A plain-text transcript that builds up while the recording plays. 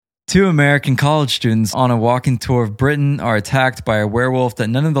Two American college students on a walking tour of Britain are attacked by a werewolf that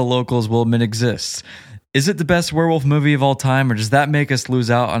none of the locals will admit exists. Is it the best werewolf movie of all time, or does that make us lose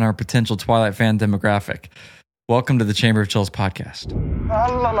out on our potential Twilight fan demographic? Welcome to the Chamber of Chills podcast. La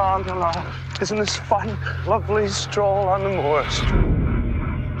la la la la. Isn't this fun? Lovely stroll on the moors.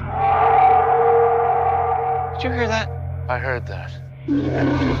 Did you hear that? I heard that.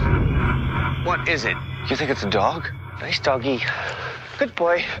 What is it? You think it's a dog? Nice doggy. Good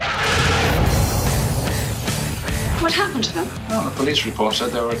boy. What happened to them? Well, the police report said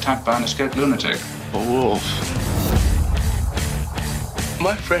they were attacked by an escaped lunatic. A wolf.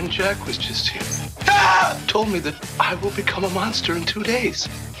 My friend Jack was just here. Told me that I will become a monster in 2 days.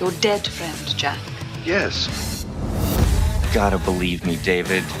 Your dead friend, Jack. Yes. Gotta believe me,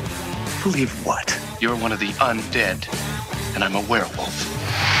 David. Believe what? You're one of the undead, and I'm a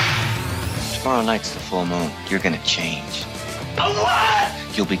werewolf. Tomorrow night's the full moon. You're gonna change. A what?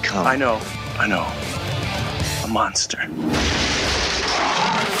 You'll become... I know. A monster.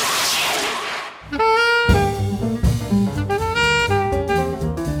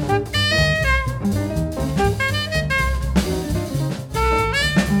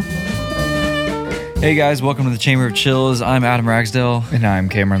 Hey guys, welcome to the Chamber of Chills. I'm Adam Ragsdale. And I'm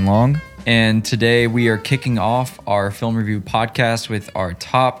Cameron Long. And today we are kicking off our film review podcast with our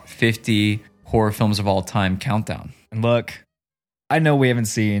top 50 horror films of all time countdown. And look, I know we haven't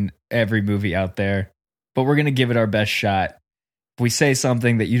seen every movie out there, but we're going to give it our best shot. If we say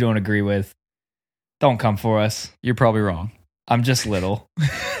something that you don't agree with, don't come for us. You're probably wrong. I'm just little.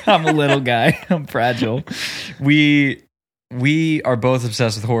 I'm a little guy. I'm fragile. We are both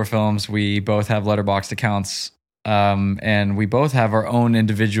obsessed with horror films. We both have Letterboxd accounts, and we both have our own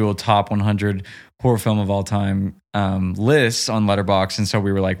individual top 100 horror film of all time lists on Letterboxd. And so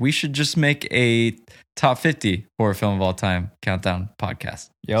we were like, we should just make a top 50 horror film of all time countdown podcast.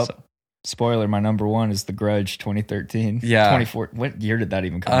 Yep. So. Spoiler, my number one is The Grudge 2013. Yeah. 24. What year did that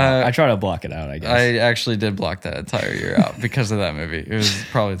even come out? I try to block it out, I guess. I actually did block that entire year out because of that movie. It was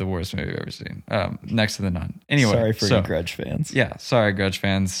probably the worst movie I've ever seen, next to The Nun. Anyway. Sorry for you Grudge fans. Yeah, sorry, Grudge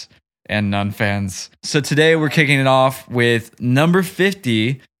fans and Nun fans. So today we're kicking it off with number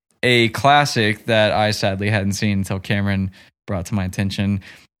 50, a classic that I sadly hadn't seen until Cameron brought to my attention.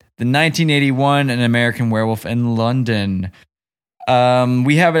 The 1981 An American Werewolf in London.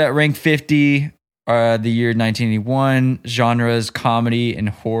 We have it at rank 50, the year 1981, genres comedy and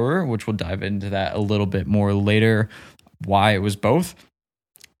horror, which we'll dive into that a little bit more later, why it was both.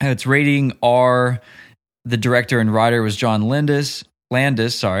 And its rating R, the director and writer was John Landis,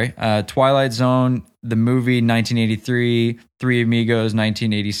 Twilight Zone, the movie 1983, Three Amigos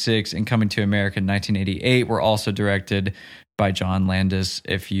 1986, and Coming to America 1988 were also directed by John Landis,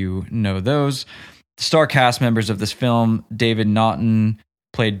 if you know those. The star cast members of this film, David Naughton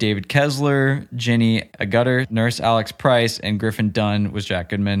played David Kessler, Jenny Agutter, Nurse Alex Price, and Griffin Dunn was Jack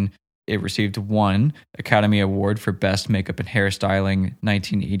Goodman. It received one Academy Award for Best Makeup and Hairstyling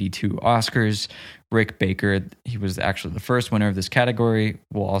 1982 Oscars. Rick Baker, he was actually the first winner of this category.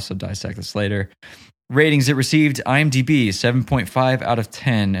 We'll also dissect this later. Ratings it received, IMDb 7.5 out of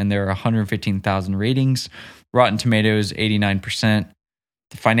 10, and there are 115,000 ratings. Rotten Tomatoes 89%.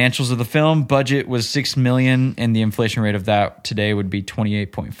 The financials of the film, budget was $6 million, and the inflation rate of that today would be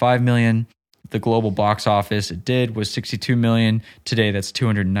 $28.5 million. The global box office it did was $62 million. Today, that's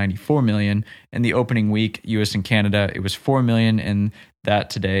 $294 million. And the opening week, US and Canada, it was $4 million, and that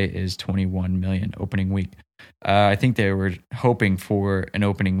today is $21 million opening week. I think they were hoping for an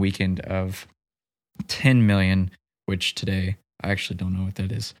opening weekend of $10 million, which today, I actually don't know what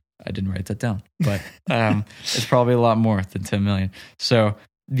that is. I didn't write that down, but it's probably a lot more than 10 million. So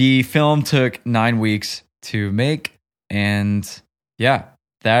the film took 9 weeks to make, and yeah,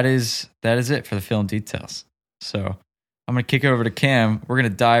 that is it for the film details. So I'm going to kick it over to Cam. We're going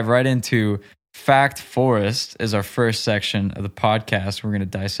to dive right into Fact Forest as our first section of the podcast. We're going to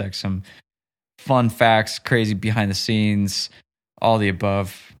dissect some fun facts, crazy behind the scenes, all the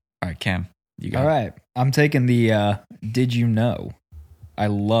above. All right, Cam, you got it. All right. I'm taking the Did You Know? I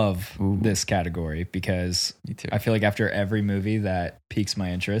love this category because I feel like after every movie that piques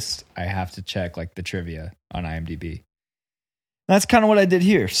my interest, I have to check like the trivia on IMDb. That's kind of what I did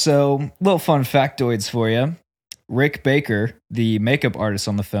here. So, little fun factoids for you. Rick Baker, the makeup artist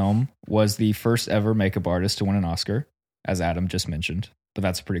on the film, was the first ever makeup artist to win an Oscar, as Adam just mentioned. But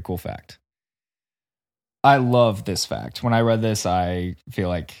that's a pretty cool fact. I love this fact. When I read this, I feel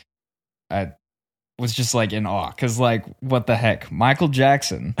like I was just like in awe because like what the heck, Michael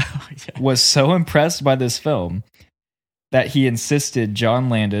Jackson was so impressed by this film that he insisted John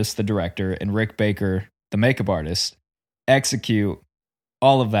Landis, the director, and Rick Baker, the makeup artist, execute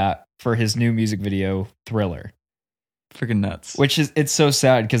all of that for his new music video, Thriller. Freaking nuts. Which is, it's so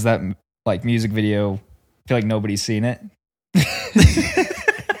sad because that like music video, I feel like nobody's seen it.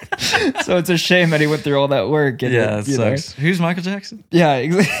 So it's a shame that he went through all that work. And it sucks. Who's Michael Jackson? Yeah,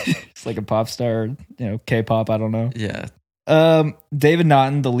 exactly. It's like a pop star, K-pop, I don't know. Yeah. David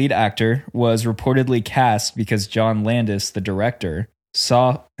Naughton, the lead actor, was reportedly cast because John Landis, the director,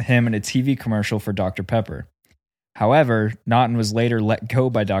 saw him in a TV commercial for Dr. Pepper. However, Naughton was later let go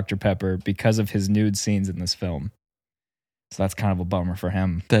by Dr. Pepper because of his nude scenes in this film. So that's kind of a bummer for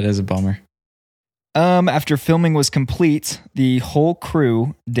him. That is a bummer. After filming was complete, the whole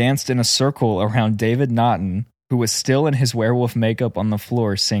crew danced in a circle around David Naughton, who was still in his werewolf makeup on the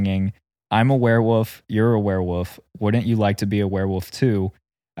floor singing, "I'm a werewolf, you're a werewolf, wouldn't you like to be a werewolf too?"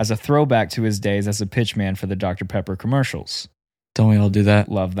 as a throwback to his days as a pitchman for the Dr. Pepper commercials. Don't we all do that?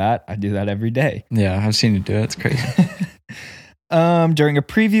 Love that. I do that every day. Yeah, I've seen you do it. It's crazy. During a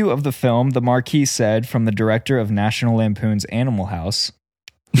preview of the film, the marquee said from the director of National Lampoon's Animal House,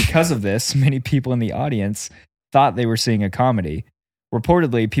 because of this, many people in the audience thought they were seeing a comedy.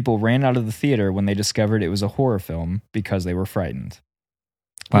 Reportedly, people ran out of the theater when they discovered it was a horror film because they were frightened.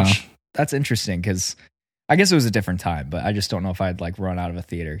 Wow. That's interesting because I guess it was a different time, but I just don't know if I'd like run out of a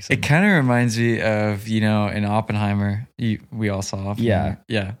theater. It kind of reminds me of, in Oppenheimer, we all saw Oppenheimer.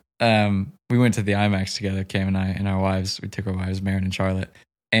 Yeah. We went to the IMAX together, Cam and I, and our wives. We took our wives, Maren and Charlotte.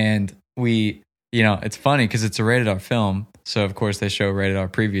 And we, it's funny because it's a rated R film. So, of course, they show rated R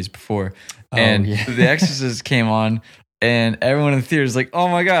previews before. And The Exorcist came on, and everyone in the theater is like, oh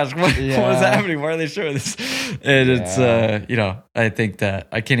my gosh, what is happening? Why are they showing this? And it's, I think that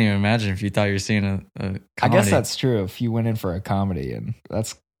I can't even imagine if you thought you were seeing a comedy. I guess that's true. If you went in for a comedy, and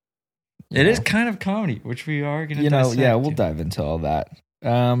that's... It is kind of comedy, which we are going to dissect. Yeah, we'll dive into all that.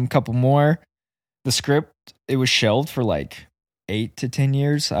 Couple more. The script, it was shelved for like 8 to 10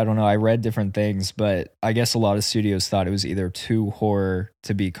 years. I don't know. I read different things, but I guess a lot of studios thought it was either too horror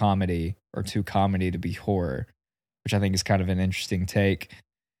to be comedy or too comedy to be horror, which I think is kind of an interesting take.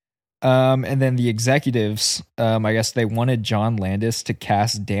 And then the executives, I guess they wanted John Landis to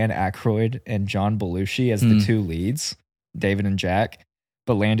cast Dan Aykroyd and John Belushi as the two leads, David and Jack,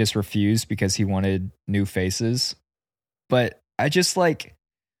 but Landis refused because he wanted new faces. But I just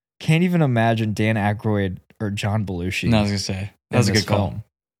can't even imagine Dan Aykroyd or John Belushi. No, I was going to say, that was a good call.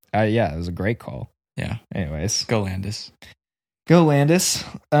 Yeah, it was a great call. Yeah. Anyways. Go Landis.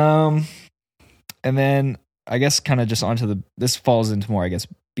 And then I guess kind of just onto this falls into more, I guess,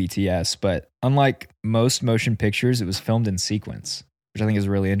 BTS, but unlike most motion pictures, it was filmed in sequence, which I think is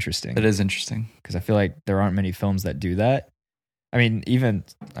really interesting. It is interesting. Because I feel like there aren't many films that do that.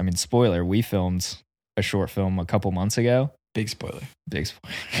 Spoiler, we filmed a short film a couple months ago. Big spoiler.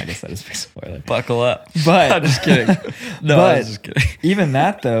 I guess that is a big spoiler. Buckle up. But I'm just kidding. No, I was just kidding. Even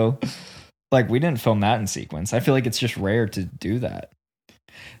that though, we didn't film that in sequence. I feel like it's just rare to do that.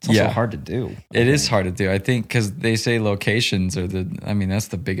 It's also hard to do. It is hard to do. I think because they say locations are that's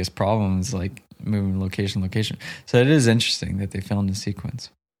the biggest problem is moving location. So it is interesting that they filmed in sequence.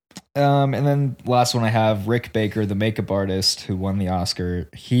 And then last one I have, Rick Baker, the makeup artist who won the Oscar.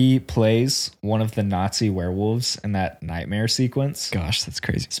 He plays one of the Nazi werewolves in that nightmare sequence. Gosh, that's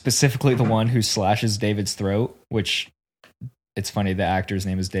crazy. Specifically the one who slashes David's throat, which it's funny, the actor's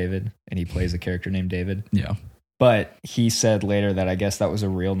name is David and he plays a character named David. Yeah. But he said later that I guess that was a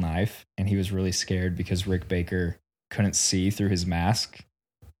real knife and he was really scared because Rick Baker couldn't see through his mask.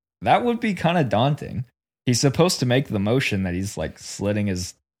 That would be kind of daunting. He's supposed to make the motion that he's slitting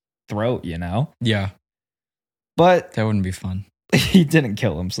his throat, Yeah. But that wouldn't be fun. He didn't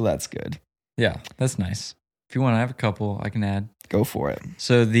kill him, so that's good. Yeah, that's nice. If you want to have a couple, I can add. Go for it.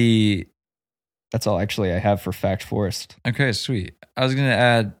 So that's all actually I have for Fact Forest. Okay, sweet. I was going to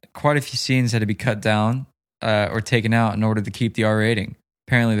add quite a few scenes had to be cut down or taken out in order to keep the R rating.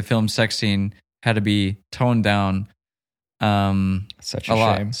 Apparently the film's sex scene had to be toned down such a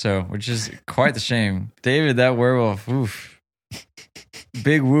lot. Shame. So, which is quite the shame. David, that werewolf, oof.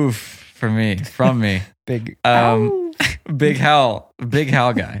 Big woof from me. Big big howl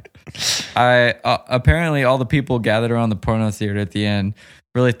guy. Apparently all the people gathered around the porno theater at the end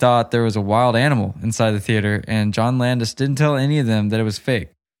really thought there was a wild animal inside the theater, and John Landis didn't tell any of them that it was fake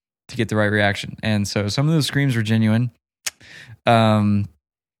to get the right reaction. And so some of those screams were genuine. The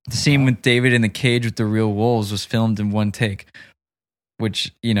scene with David in the cage with the real wolves was filmed in one take,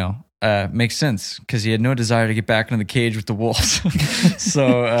 which, makes sense because he had no desire to get back into the cage with the wolves.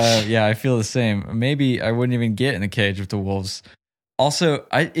 So, I feel the same. Maybe I wouldn't even get in the cage with the wolves. Also,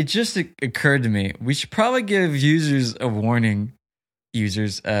 it just occurred to me, we should probably give users a warning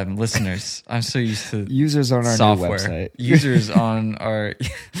users, listeners. I'm so used to users on our software. New website. Users on our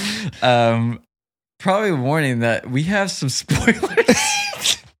probably warning that we have some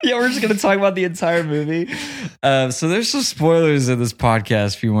spoilers. Yeah, we're just gonna talk about the entire movie. So there's some spoilers in this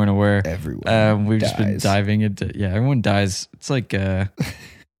podcast if you weren't aware. Everyone we've dies. just been diving into everyone dies. It's like what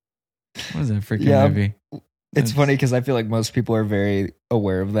is that freaking movie? It's funny because I feel like most people are very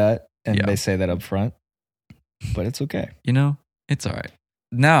aware of that and Yeah. they say that up front. But it's okay. You know, it's all right.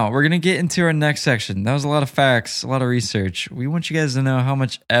 Now we're gonna get into our next section. That was a lot of facts, a lot of research. We want you guys to know how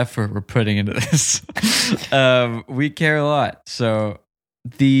much effort we're putting into this. We care a lot. So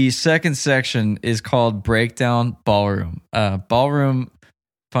the second section is called Breakdown Ballroom. Ballroom,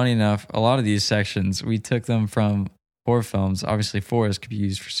 funny enough, a lot of these sections, we took them from horror films. Obviously, Forest could be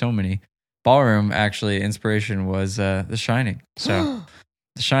used for so many. Ballroom, actually, inspiration was The Shining. So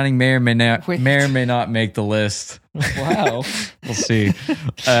The Shining may or may not make the list. Wow. We'll see.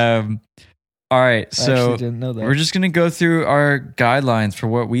 All right, so actually didn't know that. we're just going to go through our guidelines for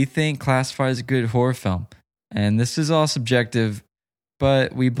what we think classifies a good horror film. And this is all subjective,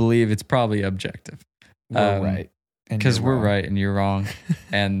 but we believe it's probably objective. We're right. Because we're right and you're wrong.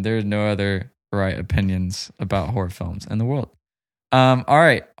 And there's no other right opinions about horror films in the world. All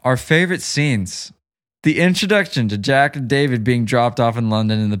right, our favorite scenes. The introduction to Jack and David being dropped off in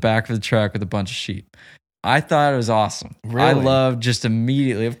London in the back of the truck with a bunch of sheep. I thought it was awesome. Really? I loved just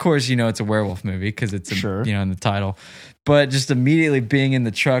immediately. Of course, you know it's a werewolf movie because it's in the title. But just immediately being in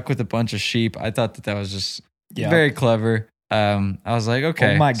the truck with a bunch of sheep, I thought that was just very clever. I was like,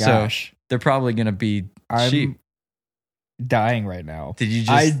 okay, oh my gosh, so they're probably gonna be sheep. Dying right now. Did you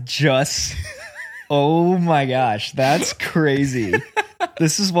just? Oh my gosh, that's crazy.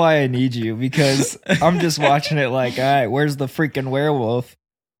 This is why I need you, because I'm just watching it like, all right, where's the freaking werewolf?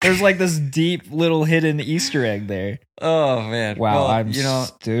 There's like this deep little hidden Easter egg there. Oh man! Wow, well, I'm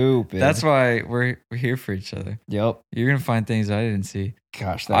stupid. That's why we're here for each other. Yep. You're gonna find things I didn't see.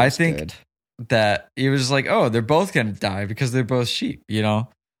 Gosh, I think good. That it was like, oh, they're both gonna die because they're both sheep, you know,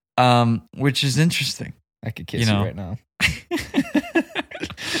 which is interesting. I could kiss you right now.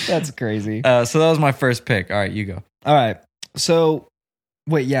 That's crazy. So that was my first pick. All right, you go. All right. So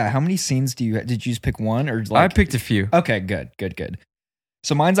wait, how many scenes did you just pick one or like, I picked a few. Okay, good.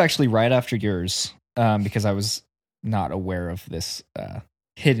 So mine's actually right after yours, because I was not aware of this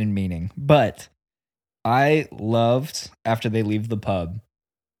hidden meaning. But I loved after they leave the pub.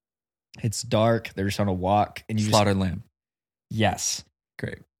 It's dark. They're just on a walk, and you Slaughtered Lamb. Yes.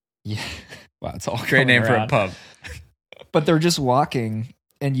 Great. Yeah. Wow, it's all great name around. for a pub. But they're just walking,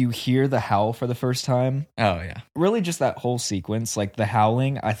 and you hear the howl for the first time. Oh yeah. Really, just that whole sequence, like the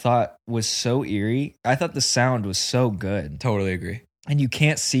howling, I thought was so eerie. I thought the sound was so good. Totally agree. And you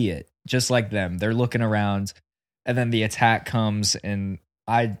can't see it, just like them. They're looking around, and then the attack comes, and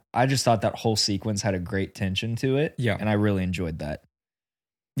I just thought that whole sequence had a great tension to it. Yeah. And I really enjoyed that.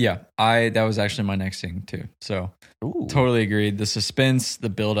 Yeah, that was actually my next thing too. So totally agreed. The suspense, the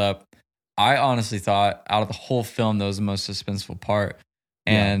build up. I honestly thought out of the whole film, that was the most suspenseful part.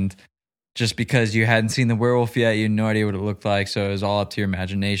 And just because you hadn't seen the werewolf yet, you had no idea what it looked like. So it was all up to your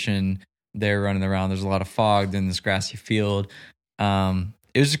imagination. They're running around. There's a lot of fog in this grassy field.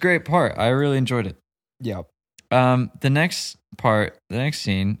 It was a great part. I really enjoyed it. Yeah. The next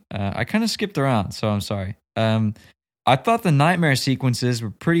scene, I kind of skipped around, so I'm sorry. I thought the nightmare sequences were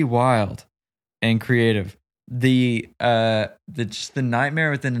pretty wild and creative. The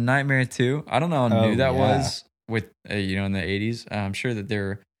nightmare within the nightmare 2. I don't know how new that was with in the 80s. I'm sure that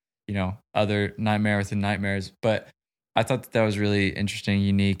there were other nightmare within nightmares, but I thought that was really interesting,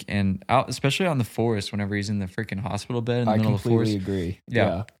 unique, and out especially on the forest. Whenever he's in the freaking hospital bed in the middle of the forest, I completely agree.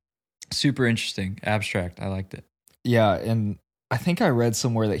 Yeah, super interesting, abstract. I liked it. Yeah, and I think I read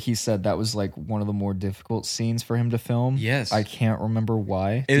somewhere that he said that was like one of the more difficult scenes for him to film. Yes. I can't remember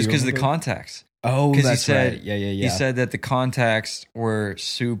why. It was because of the contacts. Oh, that's right. Yeah. He said that the contacts were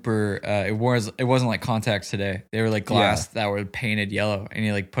super. It wasn't like contacts today. They were like glass that were painted yellow, and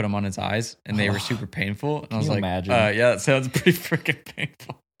he like put them on his eyes, and they were super painful. And I was like, imagine? Yeah, that sounds pretty freaking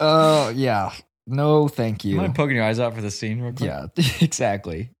painful. Oh yeah. No, thank you. You mind poking your eyes out for the scene real quick? Yeah,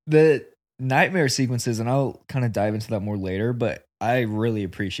 exactly. The nightmare sequences, and I'll kind of dive into that more later, but I really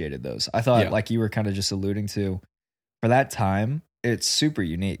appreciated those. I thought, like you were kind of just alluding to, for that time, it's super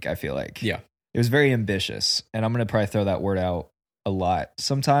unique, I feel like. Yeah. It was very ambitious, and I'm going to probably throw that word out a lot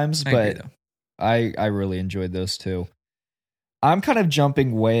sometimes, but I really enjoyed those too. I'm kind of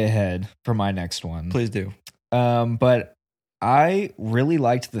jumping way ahead for my next one. Please do. But I really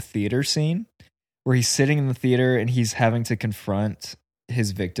liked the theater scene where he's sitting in the theater and he's having to confront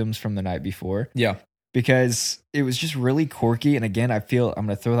his victims from the night before. Yeah. because it was just really quirky. And again, I'm going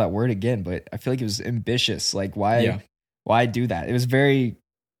to throw that word again, but I feel like it was ambitious. Like why do that? It was very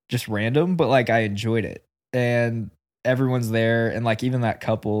just random, but like I enjoyed it. And everyone's there, and like even that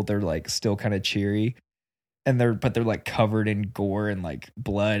couple, they're like still kind of cheery, and they're like covered in gore and like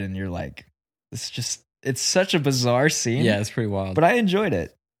blood, and you're like, it's such a bizarre scene. Yeah, it's pretty wild. But I enjoyed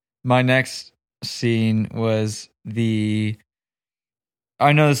it. My next scene was I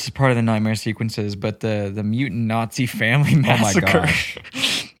know this is part of the nightmare sequences, but the mutant Nazi family massacre. Oh my gosh.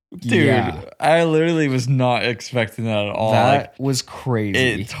 Dude, yeah. I literally was not expecting that at all. That was crazy.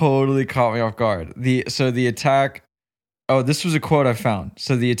 It totally caught me off guard. The attack. Oh, this was a quote I found.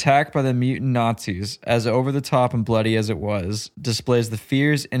 So the attack by the mutant Nazis, as over the top and bloody as it was, displays the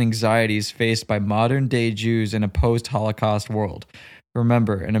fears and anxieties faced by modern day Jews in a post-Holocaust world.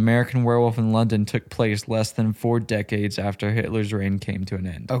 Remember, an American Werewolf in London took place less than 4 decades after Hitler's reign came to an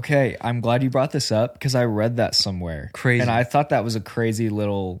end. Okay, I'm glad you brought this up because I read that somewhere. Crazy. And I thought that was a crazy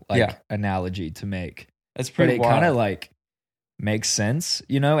little analogy to make. That's pretty wild. But it kind of like makes sense,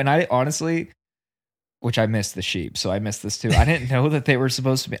 you know? And I honestly, which I missed the sheep, so I missed this too. I didn't know that they were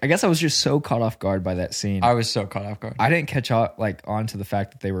supposed to be. I guess I was just so caught off guard by that scene. I was so caught off guard. I didn't catch on to the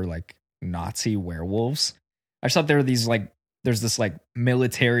fact that they were like Nazi werewolves. I just thought there were these like, there's this like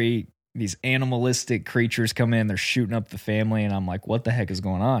military, these animalistic creatures come in, they're shooting up the family, and I'm like, what the heck is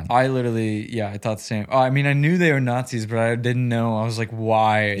going on? I literally, I thought the same. Oh, I mean, I knew they were Nazis, but I didn't know. I was like,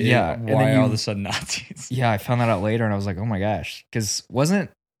 why? Yeah. Why all of a sudden Nazis? Yeah, I found that out later, and I was like, oh my gosh. Because wasn't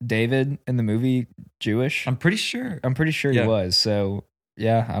David in the movie Jewish? I'm pretty sure. He was. So,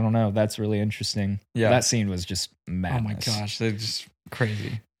 yeah, I don't know. That's really interesting. Yeah. That scene was just madness. Oh my gosh, they're just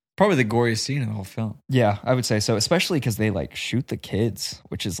crazy. Probably the goriest scene in the whole film. Yeah, I would say so, especially because they like shoot the kids,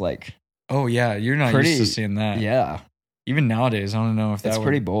 which is like, oh yeah, you're not used to seeing that. Yeah, even nowadays, I don't know if that's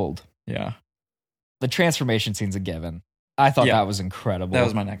pretty bold. Yeah, the transformation scene's a given. I thought that was incredible. That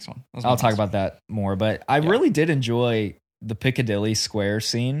was my next one. I'll talk about that more, but I really did enjoy the Piccadilly Square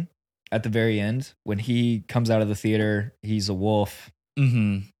scene at the very end when he comes out of the theater. He's a wolf.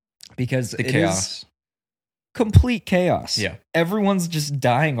 Mm-hmm. Because the chaos. Complete chaos. Yeah. Everyone's just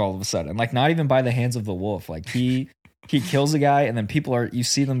dying all of a sudden. Like not even by the hands of the wolf. Like he kills a guy, and then you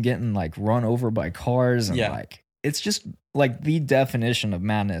see them getting like run over by cars, and like it's just like the definition of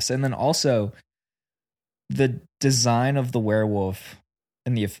madness. And then also the design of the werewolf,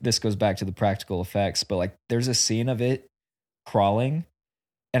 and this goes back to the practical effects, but like there's a scene of it crawling,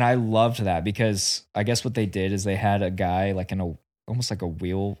 and I loved that because I guess what they did is they had a guy like in almost like a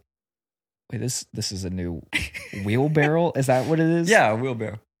wheel. Wait, this is a new wheelbarrow? Is that what it is? Yeah,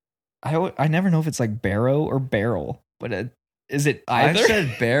 wheelbarrow. I never know if it's like barrow or barrel, but is it either? I've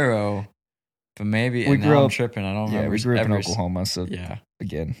said barrow, but maybe I'm tripping. I don't remember. Yeah, we grew up in Oklahoma, so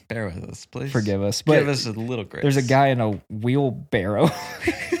again, bear with us, please. Forgive us, but give us a little grace. There's a guy in a wheelbarrow.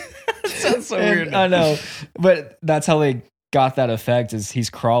 That sounds so weird. I know, but that's how they got that effect. Is he's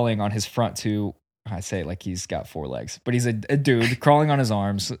crawling on his front two. I say it like he's got 4 legs, but he's a dude crawling on his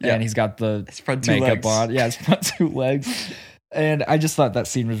arms, and he's got the front 2 makeup legs on. Yeah, his front 2 legs. And I just thought that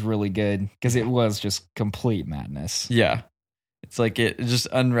scene was really good because it was just complete madness. Yeah. It's like it just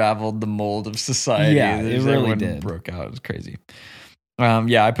unraveled the mold of society. Yeah, it really did. Broke out. It was crazy.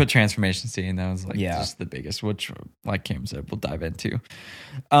 I put transformation scene. That was like just the biggest, which like Cam said, we'll dive into.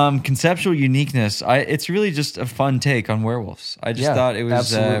 Conceptual uniqueness. It's really just a fun take on werewolves. I just thought it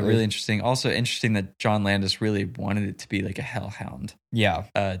was really interesting. Also interesting that John Landis really wanted it to be like a hellhound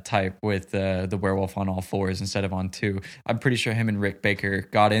type with the werewolf on all 4s instead of on 2. I'm pretty sure him and Rick Baker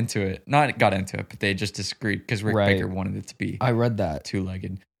got into it, but they just disagreed because Rick Baker wanted it to be. I read that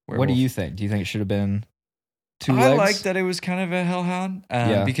 2-legged werewolf. What do you think? Do you think it should have been 2 legs? I like that it was kind of a hellhound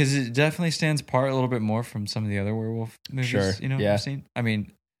because it definitely stands apart a little bit more from some of the other werewolf movies I've seen. I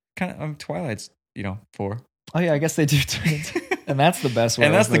mean, kind of Twilight's 4. Oh yeah, I guess they do and that's the best one.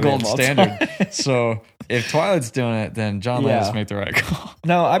 And that's the gold standard. So if Twilight's doing it, then John Landis made the right call.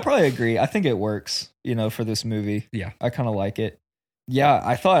 No, I probably agree. I think it works, for this movie. Yeah. I kind of like it. Yeah,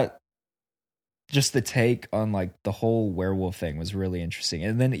 I thought just the take on like the whole werewolf thing was really interesting.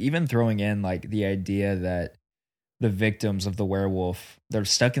 And then even throwing in like the idea that the victims of the werewolf, they're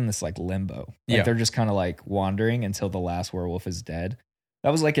stuck in this like limbo. Like they're just kind of like wandering until the last werewolf is dead.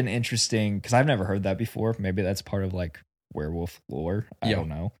 That was like an interesting, because I've never heard that before. Maybe that's part of like werewolf lore. I don't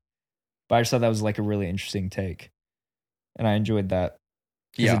know. But I just thought that was like a really interesting take. And I enjoyed that.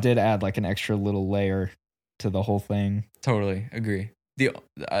 Because it did add like an extra little layer to the whole thing. Totally agree.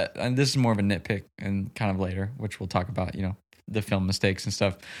 And this is more of a nitpick and kind of later, which we'll talk about, the film mistakes and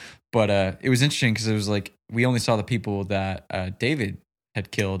stuff. But it was interesting because it was like we only saw the people that David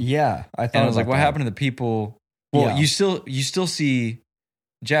had killed. Yeah, I thought. And I was like, about what that. happened to the people? Well, Yeah. you still see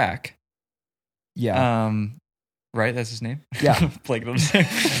Jack. Yeah, Right, that's his name. Yeah. Blake,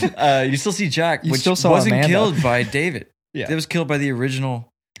 you still see Jack, You which still saw wasn't Amanda. killed by David. Yeah. It was killed by the original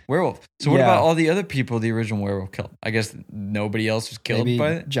werewolf. So what Yeah. about all the other people the original werewolf killed? I guess nobody else was killed maybe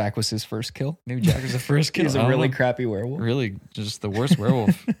by it. Jack was his first kill. Maybe Jack was the first kill. He was I a don't really know. crappy werewolf. Really, just the worst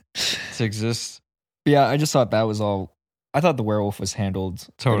werewolf to exist. Yeah, I just thought that was all. I thought the werewolf was handled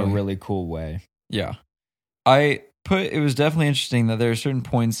in Totally. a really cool way. Yeah. It was definitely interesting that there are certain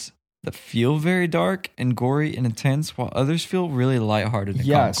points that feel very dark and gory and intense, while others feel really lighthearted and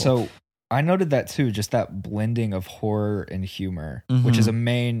Yeah, comical. so I noted that too, just that blending of horror and humor, which is a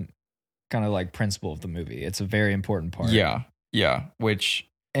main kind of like principle of the movie. It's a very important part. Yeah, which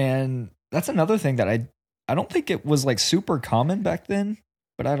And that's another thing that I don't think it was like super common back then,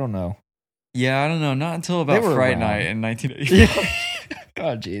 but I don't know. I don't know, not until about were Fright around. Night in 1984.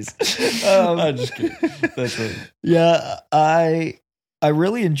 Oh, jeez. I'm just kidding. That's it. Yeah, I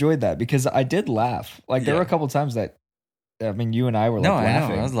really enjoyed that because I did laugh. Like there Yeah. were a couple times that, I mean, you and I were like No, I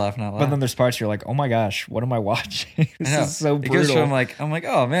laughing. know. I was laughing out loud. But then there's parts you're like, oh my gosh, what am I watching? I know. This is so It goes brutal. from I'm like,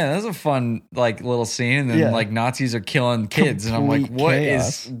 oh man, that's a fun like little scene, and then Yeah. like Nazis are killing kids, and I'm like,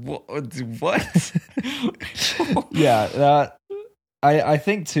 Complete what? Yeah, I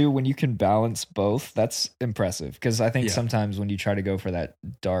think too, when you can balance both, that's impressive. Because I think Yeah. sometimes when you try to go for that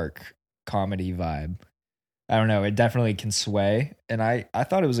dark comedy vibe, I don't know, it definitely can sway. And I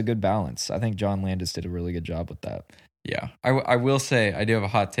thought it was a good balance. I think John Landis did a really good job with that. Yeah, I will say I do have a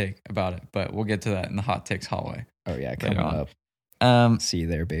hot take about it, but we'll get to that in the hot takes hallway. Oh yeah, coming on. up. See you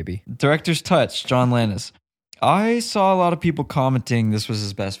there, baby. Director's touch, John Landis. I saw a lot of people commenting this was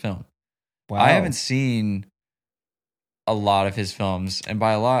his best film. Wow. I haven't seen a lot of his films, and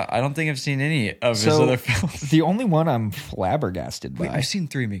by a lot, I don't think I've seen any of his So, other films. The only one I'm flabbergasted by. Wait, I've seen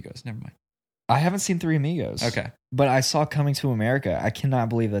Three Amigos. Never mind. I haven't seen Three Amigos. Okay. But I saw Coming to America. I cannot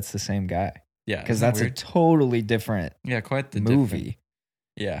believe that's the same guy. Yeah, Because isn't that that's weird? a totally different Quite the movie. different-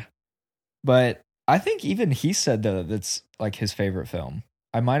 Yeah. But I think even he said that that's like his favorite film.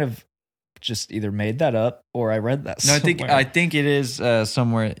 I might have just either made that up or I read that No, somewhere. I think it is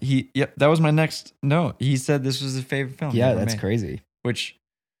somewhere. Yep, that was my next note. He said this was his favorite film. Yeah, ever that's made. crazy. Which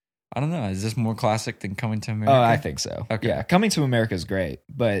I don't know. Is this more classic than Coming to America? Oh, I think so. Okay. Yeah, Coming to America is great,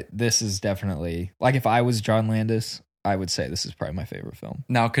 but this is definitely like if I was John Landis, I would say this is probably my favorite film.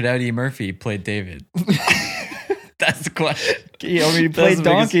 Now, could Eddie Murphy play David? That's the question. Yeah, I mean, he That's played the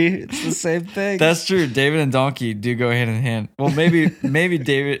biggest- Donkey. It's the same thing. That's true. David and Donkey do go hand in hand. Well, maybe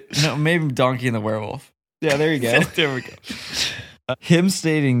David. No, maybe Donkey and the Werewolf. yeah, there you go. There we go. Him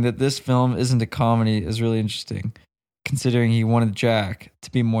stating that this film isn't a comedy is really interesting, considering he wanted Jack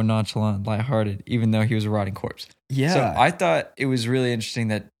to be more nonchalant, lighthearted, even though he was a rotting corpse. Yeah. So I thought it was really interesting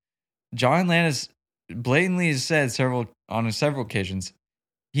that John Landis blatantly has said on several occasions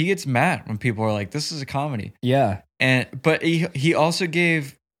he gets mad when people are like, "This is a comedy." Yeah. But he also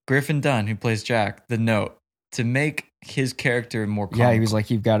gave Griffin Dunn, who plays Jack, the note to make his character more comical. Yeah, he was like,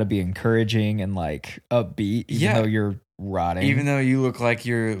 you've got to be encouraging and like upbeat, even though you're rotting. even though you look like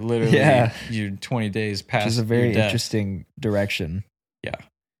you're literally you're 20 days past. Which is a very your death. interesting direction. Yeah,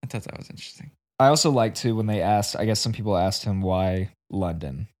 I thought that was interesting. I also like too when they asked, I guess some people asked him why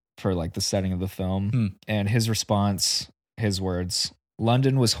London for like the setting of the film. And his response, his words,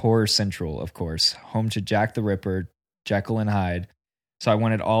 London was horror central, of course, home to Jack the Ripper, Jekyll and Hyde. So I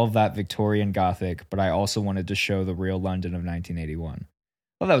wanted all of that Victorian Gothic, but I also wanted to show the real London of 1981.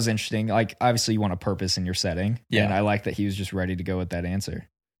 Well, that was interesting. Like, obviously, you want a purpose in your setting. Yeah. And I like that he was just ready to go with that answer.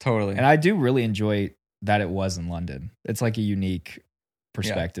 Totally. And I do really enjoy that it was in London. It's like a unique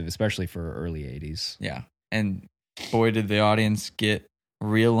perspective, especially for early 80s. Yeah. And boy, did the audience get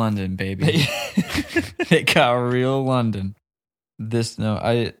real London, baby. They got real London.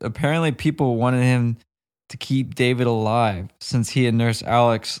 Apparently people wanted him to keep David alive since he and Nurse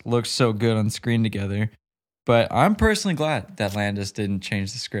Alex looked so good on screen together. But I'm personally glad that Landis didn't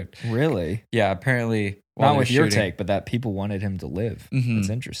change the script. Really? Yeah, apparently. while Not with they're your shooting- take, but that people wanted him to live. Mhm. It's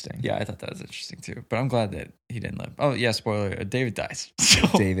interesting. Yeah, I thought that was interesting too. But I'm glad that he didn't live. Oh, yeah, spoiler. David dies. So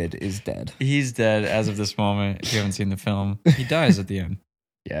David is dead. he's dead as of this moment. If you haven't seen the film, he dies at the end.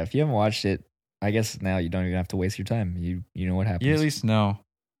 Yeah, if you haven't watched it, I guess now you don't even have to waste your time. You know what happens. You at least know,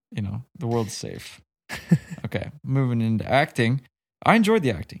 the world's safe. Okay, moving into acting. I enjoyed the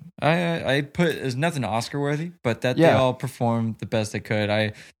acting. I put as nothing Oscar worthy, but that they Yeah. all performed the best they could.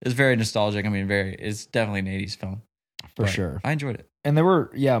 It's very nostalgic. I mean, it's definitely an 80s film. For But sure. I enjoyed it. And there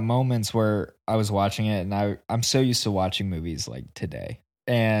were, moments where I was watching it and I'm so used to watching movies like today.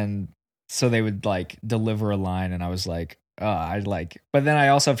 And so they would like deliver a line and I was like, but then I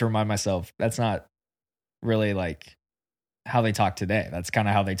also have to remind myself that's not really like how they talk today. That's kind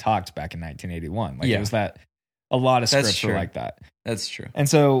of how they talked back in 1981. Like it was that a lot of scripts were like that. That's true. And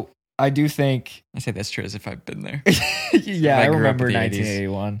so I do think I say that's true as if I've been there. Yeah, I remember in the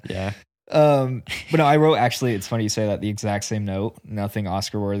 1981. 80s. Yeah. But no, I wrote, actually, it's funny you say that, the exact same note, nothing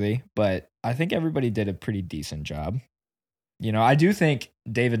Oscar worthy, but I think everybody did a pretty decent job. You know, I do think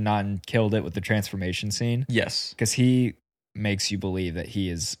David Naughton killed it with the transformation scene. Yes. Because he makes you believe that he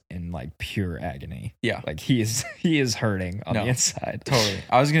is in like pure agony. Yeah. Like he is hurting on the inside.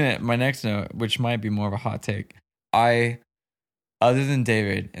 Totally. My next note, which might be more of a hot take, other than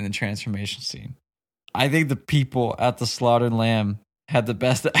David in the transformation scene, I think the people at the slaughtered lamb had the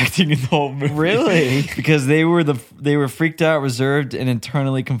best acting in the whole movie. Really? Because they were freaked out, reserved, and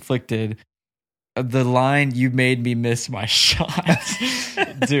internally conflicted. The line, "You made me miss my shot."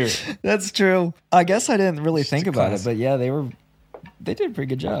 Dude. That's true. I guess I didn't really think about it, but yeah, they did a pretty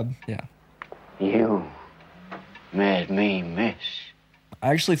good job. Yeah. You made me miss.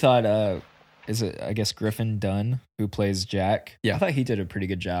 I actually thought, is it, I guess, Griffin Dunn, who plays Jack? Yeah. I thought he did a pretty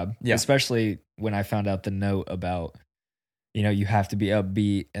good job. Yeah. Especially when I found out the note about, you know, you have to be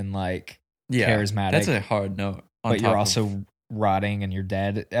upbeat and like charismatic. That's a hard note. But you're also rotting and you're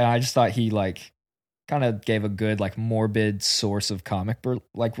dead. And I just thought he like kind of gave a good like morbid source of comic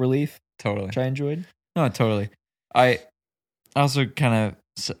like relief. Totally. Which I enjoyed. No, totally. I also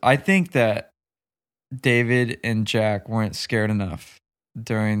I think that David and Jack weren't scared enough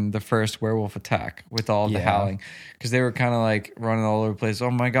during the first werewolf attack with all of the howling, because they were kind of like running all over the place.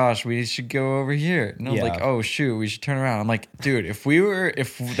 Oh my gosh, we should go over here. And I was like, oh shoot, we should turn around. I'm like, dude, if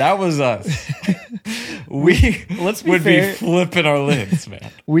that was us, we would be flipping our limbs,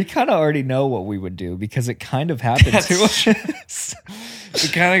 man. We kind of already know what we would do because it kind of happened to us. We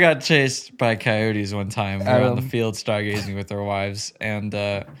kind of got chased by coyotes one time. We were on the field stargazing with our wives, and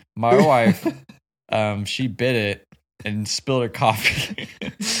my wife, she bit it and spilled her coffee.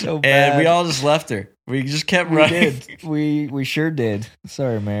 So bad. And we all just left her. We just kept running. We sure did.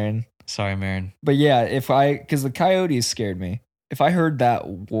 Sorry, Marin. But yeah, because the coyotes scared me. If I heard that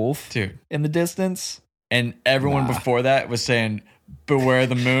wolf in the distance. And everyone before that was saying, "Beware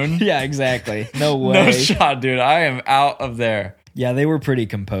the moon." Yeah, exactly. No way. No shot, dude. I am out of there. Yeah, they were pretty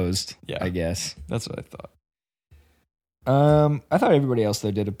composed, I guess. That's what I thought. I thought everybody else,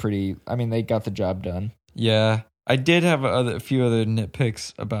 though, they got the job done. Yeah. I did have a few other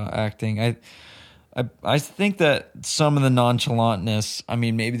nitpicks about acting. I think that some of the nonchalantness, I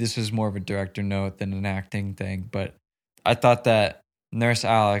mean, maybe this was more of a director note than an acting thing, but I thought that Nurse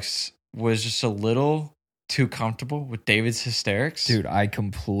Alex was just a little too comfortable with David's hysterics. Dude, I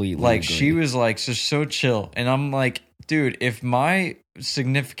completely agree. She was like just so chill. And I'm like, dude, if my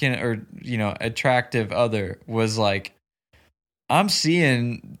significant or, attractive other was like, I'm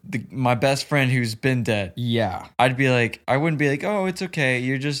seeing my best friend who's been dead. Yeah. I wouldn't be like, oh, it's okay.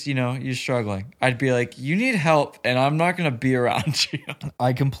 You're just, you're struggling. I'd be like, you need help and I'm not going to be around you.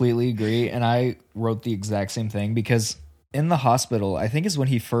 I completely agree. And I wrote the exact same thing because in the hospital, I think is when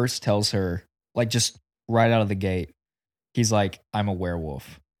he first tells her, like just right out of the gate, he's like, I'm a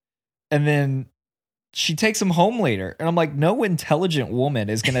werewolf. And then she takes him home later. And I'm like, no intelligent woman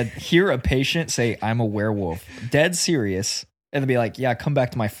is going to hear a patient say, I'm a werewolf. Dead serious. And they'd be like, yeah, come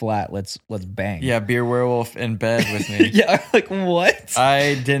back to my flat. Let's bang. Yeah, be a werewolf in bed with me. Yeah, like what?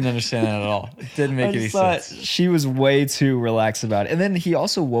 I didn't understand that at all. It didn't make any sense. She was way too relaxed about it. And then he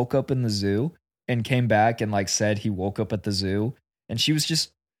also woke up in the zoo and came back and like said he woke up at the zoo. And she was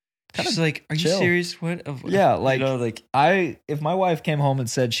just she's like, are chill. You serious? What? Yeah, like, if my wife came home and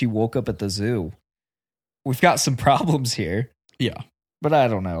said she woke up at the zoo, we've got some problems here. Yeah. But I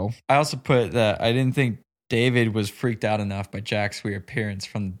don't know. I also put that I didn't think David was freaked out enough by Jack's reappearance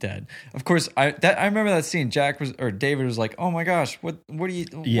from the dead. Of course, I remember that scene. David was like, "Oh my gosh, what are you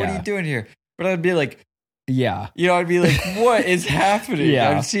doing here?" But I'd be like, "Yeah," I'd be like, "What is happening?"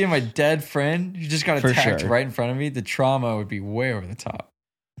 Yeah, I'm seeing my dead friend who just got attacked right in front of me. The trauma would be way over the top.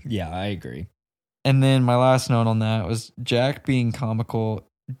 Yeah, I agree. And then my last note on that was Jack being comical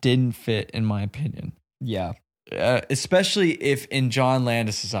didn't fit, in my opinion. Yeah. Especially if in John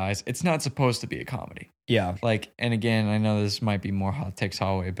Landis's eyes, it's not supposed to be a comedy. Yeah. Like, and again, I know this might be more hot takes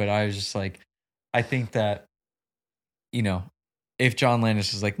hallway, but I was just like, I think that, if John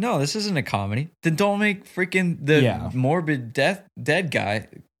Landis is like, no, this isn't a comedy, then don't make freaking the morbid dead guy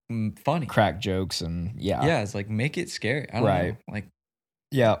funny. Crack jokes and Yeah, it's like, make it scary. I don't know. Like,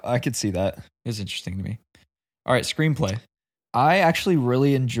 yeah, I could see that. It was interesting to me. All right, screenplay. I actually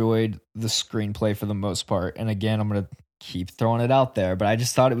really enjoyed the screenplay for the most part. And again, I'm going to keep throwing it out there, but I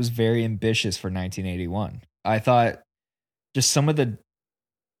just thought it was very ambitious for 1981. I thought just some of the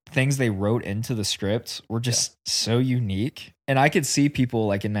things they wrote into the script were just so unique. And I could see people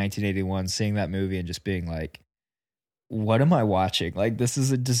like in 1981 seeing that movie and just being like, what am I watching? Like, this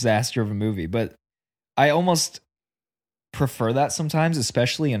is a disaster of a movie. But I almost prefer that sometimes,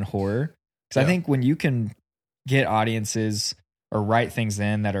 especially in horror. Because I think when you can get audiences or write things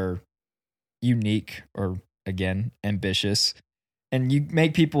in that are unique or, again, ambitious, and you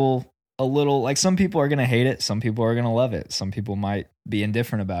make people a little, like, some people are going to hate it, some people are going to love it, some people might be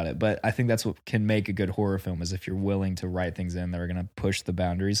indifferent about it. But I think that's what can make a good horror film, is if you're willing to write things in that are going to push the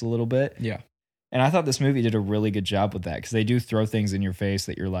boundaries a little bit. Yeah. And I thought this movie did a really good job with that, because they do throw things in your face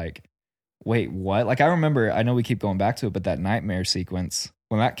that you're like, wait, what? Like, I remember, I know we keep going back to it, but that nightmare sequence,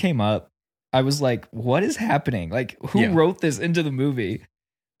 when that came up, I was like, what is happening? Like, who wrote this into the movie?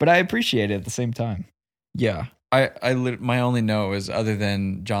 But I appreciate it at the same time. Yeah. My only note is, other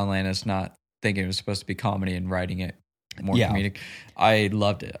than John Landis not thinking it was supposed to be comedy and writing it more comedic, I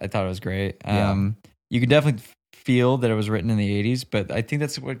loved it. I thought it was great. You can definitely feel that it was written in the 80s, but I think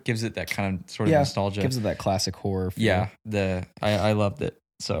that's what gives it that kind of sort of nostalgia. Gives it that classic horror feel. Yeah. I loved it.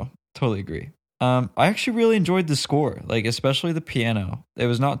 So totally agree. I actually really enjoyed the score, like especially the piano. It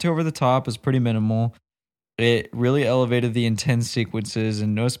was not too over the top. It was pretty minimal. It really elevated the intense sequences,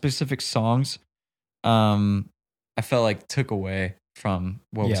 and no specific songs I felt like took away from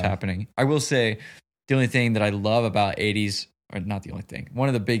what was happening. I will say the only thing that I love about 80s, or not the only thing, one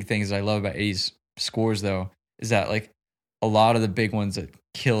of the big things that I love about 80s scores though, is that like a lot of the big ones that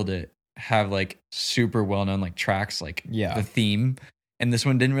killed it have like super well-known like tracks, like the theme. And this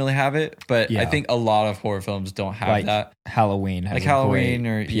one didn't really have it, but I think a lot of horror films don't have like that. Halloween has like Halloween,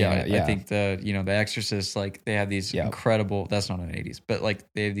 or I think the The Exorcist, like they have these incredible. That's not in the 80s, but like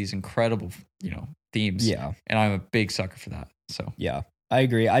they have these incredible themes. Yeah, and I'm a big sucker for that. So yeah, I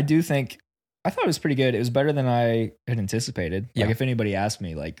agree. I thought it was pretty good. It was better than I had anticipated. Like if anybody asked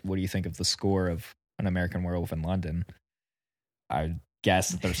me, like, what do you think of the score of An American Werewolf in London? I guess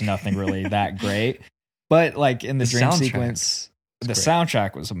that there's nothing really that great, but like in the dream soundtrack. sequence. The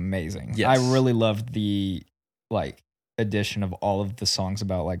soundtrack was amazing. Yes. I really loved the like addition of all of the songs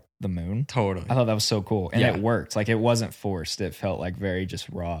about like the moon. Totally. I thought that was so cool. And it worked. Like it wasn't forced. It felt like very just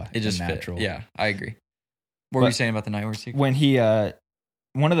raw. It just and natural. Fit. Yeah, I agree. What were you saying about the nightmare sequence? When he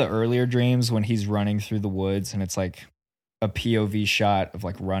one of the earlier dreams when he's running through the woods and it's like a POV shot of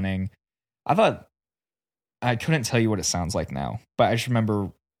like running. I couldn't tell you what it sounds like now, but I just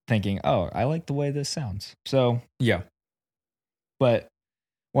remember thinking, oh, I like the way this sounds. So yeah. But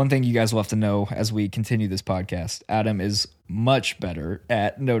one thing you guys will have to know as we continue this podcast, Adam is much better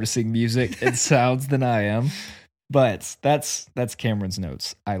at noticing music and sounds than I am. But that's Cameron's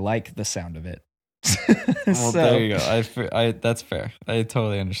notes. I like the sound of it. Well, there you go. That's fair. I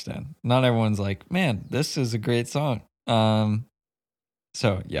totally understand. Not everyone's like, man, this is a great song.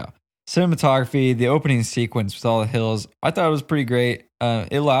 So yeah. Cinematography, the opening sequence with all the hills, I thought it was pretty great.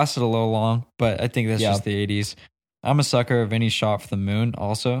 It lasted a little long, but I think that's just the 80s. I'm a sucker of any shot for the moon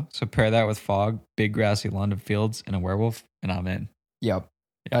also. So pair that with fog, big grassy London fields, and a werewolf, and I'm in. Yep.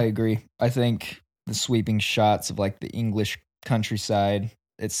 I agree. I think the sweeping shots of like the English countryside,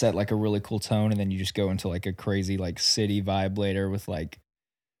 it set like a really cool tone, and then you just go into like a crazy like city vibe later with like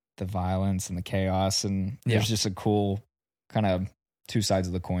the violence and the chaos, and there's just a cool kind of two sides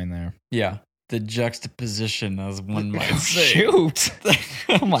of the coin there. Yeah. The juxtaposition, as one might say. Shoot.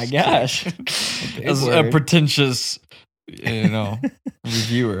 Oh my gosh. As a pretentious,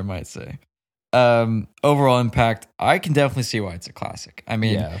 reviewer might say. Overall impact, I can definitely see why it's a classic. I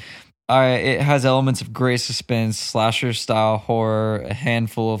mean, it has elements of great suspense, slasher style horror, a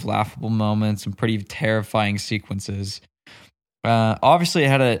handful of laughable moments, and pretty terrifying sequences. Obviously, it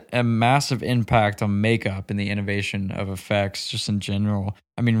had a massive impact on makeup and the innovation of effects just in general.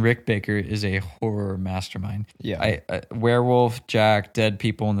 I mean, Rick Baker is a horror mastermind. Yeah. Werewolf, Jack, dead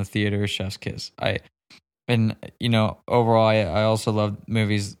people in the theater, Chef's Kiss. Overall, I also loved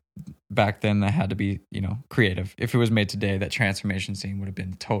movies back then that had to be, creative. If it was made today, that transformation scene would have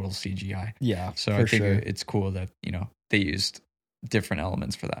been total CGI. Yeah. So I think it's cool that, they used different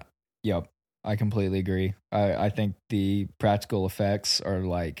elements for that. Yep. I completely agree. I think the practical effects are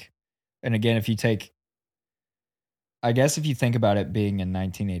like, and again, if you think about it being in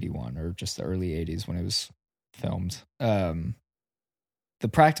 1981 or just the early 80s when it was filmed, the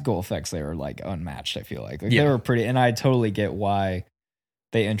practical effects there are like unmatched. I feel like they were pretty, and I totally get why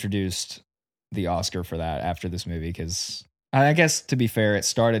they introduced the Oscar for that after this movie. Because I guess to be fair, it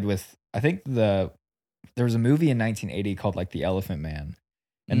started with, I think there was a movie in 1980 called like The Elephant Man.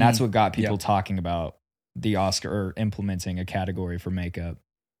 And that's what got people talking about the Oscar or implementing a category for makeup.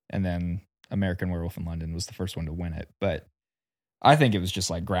 And then American Werewolf in London was the first one to win it. But I think it was just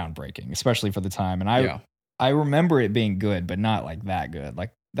like groundbreaking, especially for the time. And I remember it being good, but not like that good.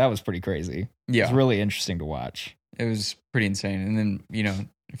 Like that was pretty crazy. Yeah. It's really interesting to watch. It was pretty insane. And then, you know,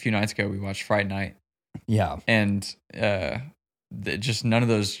 a few nights ago we watched Fright Night. Yeah. And just none of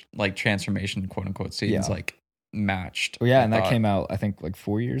those like transformation quote unquote scenes like matched. Well, yeah, and that came out I think like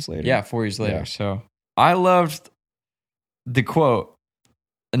 4 years later. Yeah, 4 years later. Yeah. So I loved the quote,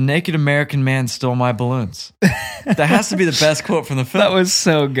 "A naked American man stole my balloons." That has to be the best quote from the film. That was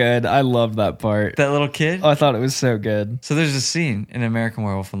so good. I love that part. That little kid. Oh, I thought it was so good. So there's a scene in American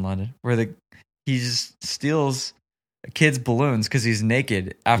Werewolf in London where he just steals a kid's balloons because he's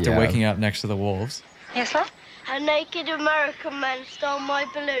naked after waking up next to the wolves. Yes, sir? A naked American man stole my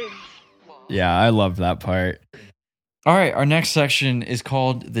balloons. Yeah, I loved that part. All right, our next section is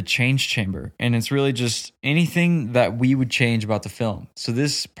called The Change Chamber, and it's really just anything that we would change about the film. So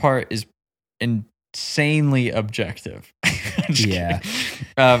this part is insanely objective. Yeah.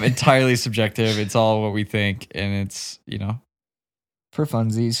 Entirely subjective. It's all what we think, and it's, you know. For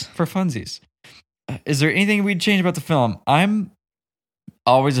funsies. For funsies. Is there anything we'd change about the film? I'm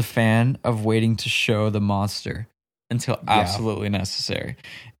always a fan of waiting to show the monster until absolutely necessary.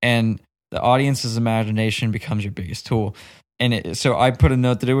 And the audience's imagination becomes your biggest tool. And so I put a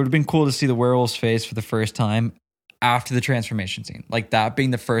note that it would have been cool to see the werewolf's face for the first time after the transformation scene. Like that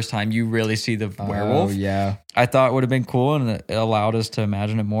being the first time you really see the werewolf. Yeah. I thought it would have been cool, and it allowed us to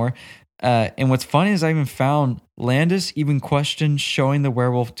imagine it more. And what's funny is I even found Landis even questioned showing the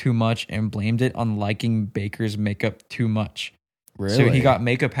werewolf too much and blamed it on liking Baker's makeup too much. Really? So he got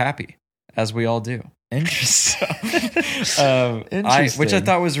makeup happy, as we all do. Interesting. Which I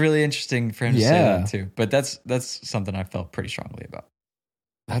thought was really interesting for him to say that too. But that's something I felt pretty strongly about.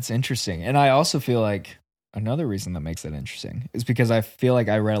 That's interesting. And I also feel like another reason that makes that interesting is because I feel like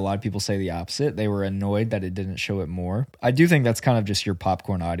I read a lot of people say the opposite. They were annoyed that it didn't show it more. I do think that's kind of just your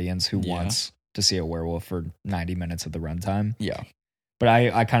popcorn audience who wants to see a werewolf for 90 minutes of the runtime. Yeah. But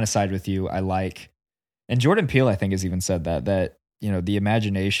I kind of side with you. And Jordan Peele, I think, has even said that, you know, the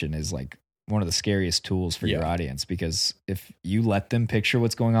imagination is like one of the scariest tools for your audience, because if you let them picture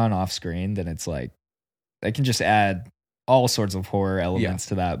what's going on off screen, then it's like they can just add all sorts of horror elements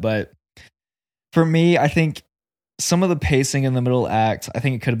to that. But for me, I think some of the pacing in the middle act, I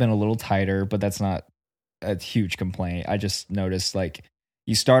think it could have been a little tighter, but that's not a huge complaint. I just noticed like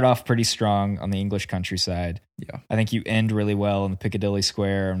you start off pretty strong on the English countryside. Yeah. I think you end really well in the Piccadilly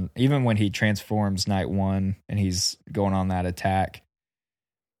Square. And even when he transforms night one and he's going on that attack,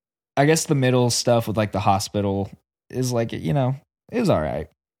 I guess the middle stuff with like the hospital is like, you know, it was all right.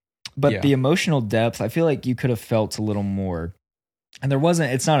 But the emotional depth, I feel like you could have felt a little more. And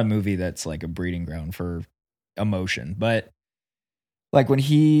it's not a movie that's like a breeding ground for emotion, but like when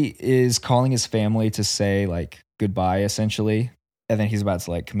he is calling his family to say like goodbye, essentially, and then he's about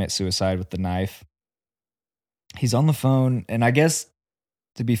to like commit suicide with the knife. He's on the phone, and I guess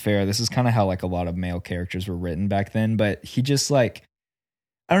to be fair, this is kind of how like a lot of male characters were written back then, but he just like,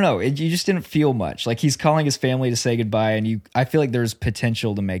 I don't know, you just didn't feel much. Like he's calling his family to say goodbye, and I feel like there's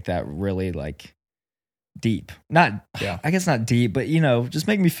potential to make that really like deep. I guess not deep, but you know, just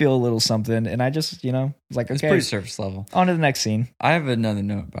make me feel a little something. And I just, you know, was like, okay, it's pretty surface level. On to the next scene. I have another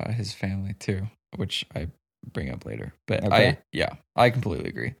note about his family too, which I bring up later. But I completely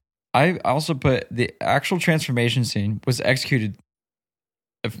agree. I also put the actual transformation scene was executed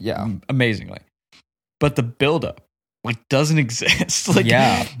amazingly, but the buildup like doesn't exist. Like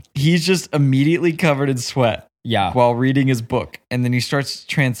he's just immediately covered in sweat while reading his book, and then he starts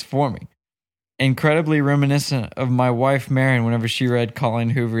transforming. Incredibly reminiscent of my wife Marion whenever she read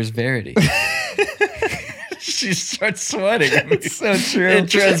Colin Hoover's Verity. She starts sweating. It's so true. It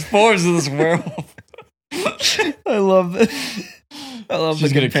transforms into this werewolf. I love this. I love She's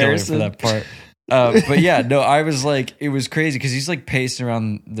the gonna kill her comparison for that part. But yeah, no, I was like, it was crazy because he's like pacing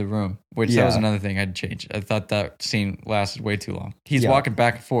around the room, which that was another thing I'd change. I thought that scene lasted way too long. He's walking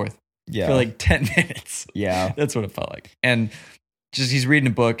back and forth for like 10 minutes. Yeah. That's what it felt like. And just he's reading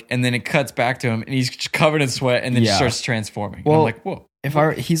a book, and then it cuts back to him, and he's covered in sweat, and then he starts transforming. Well, and I'm like, whoa.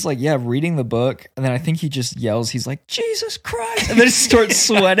 He's like, reading the book, and then I think he just yells, he's like, Jesus Christ, and then he starts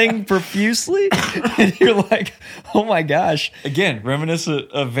sweating profusely, and you're like, oh my gosh. Again,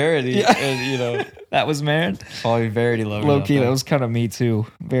 reminiscent of Verity, and you know. That was Marin. Probably Verity loving it. Low-key, that was kind of me too.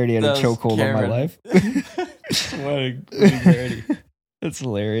 Verity had a chokehold on my life. Sweating Verity. That's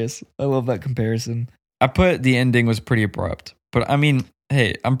hilarious. I love that comparison. I put the ending was pretty abrupt. But I mean,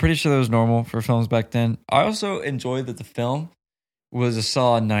 hey, I'm pretty sure that was normal for films back then. I also enjoyed that the film was a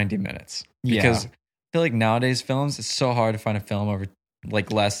solid 90 minutes. Because I feel like nowadays films, it's so hard to find a film over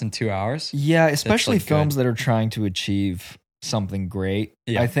like less than 2 hours. Yeah, especially films that are trying to achieve something great.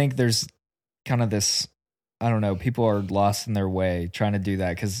 Yeah. I think there's kind of this, I don't know, people are lost in their way trying to do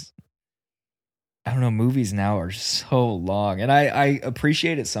that because, I don't know, movies now are so long. And I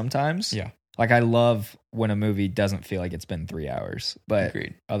appreciate it sometimes. Yeah. Like, I love when a movie doesn't feel like it's been 3 hours. But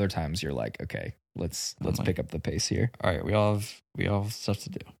Agreed. other times you're like, okay, let's like, pick up the pace here. All right, we all have stuff to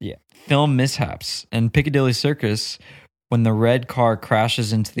do. Yeah. Film mishaps. In Piccadilly Circus, when the red car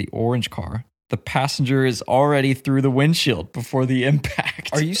crashes into the orange car, the passenger is already through the windshield before the impact.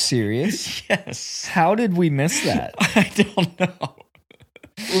 Are you serious? Yes. How did we miss that? I don't know.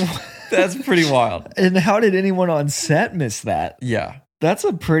 That's pretty wild. And how did anyone on set miss that? Yeah. That's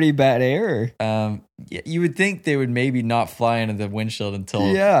a pretty bad error. Yeah, you would think they would maybe not fly into the windshield until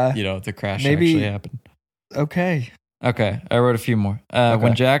the crash Maybe- actually happened. Okay. Okay, I wrote a few more.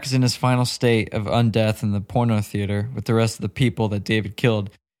 When Jack is in his final state of undeath in the porno theater with the rest of the people that David killed,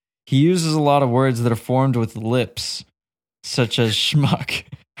 he uses a lot of words that are formed with lips, such as schmuck.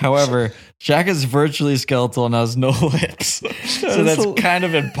 However, Jack is virtually skeletal and has no lips, so that's kind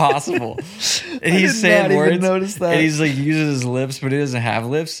of impossible. And he's saying words, and he's like uses his lips, but he doesn't have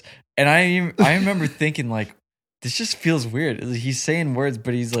lips. And I remember thinking like, this just feels weird. He's saying words,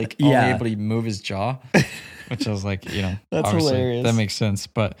 but he's like only able to move his jaw. Which I was like, that's hilarious. That makes sense.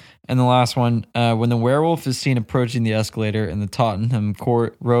 But, and the last one, when the werewolf is seen approaching the escalator in the Tottenham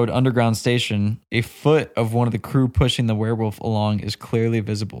Court Road Underground Station, a foot of one of the crew pushing the werewolf along is clearly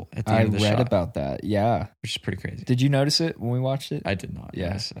visible at the end of the shot. I read about that. Yeah. Which is pretty crazy. Did you notice it when we watched it? I did not.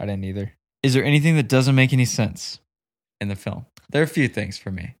 Yeah, I didn't either. Is there anything that doesn't make any sense in the film? There are a few things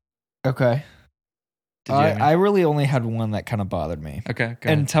for me. Okay. I really only had one that kind of bothered me. Okay, go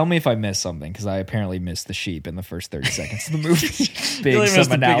and ahead. tell me if I missed something, because I apparently missed the sheep in the first 30 seconds of the movie. Really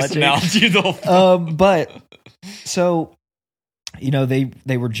missed the biggest analogy of the whole film. But so,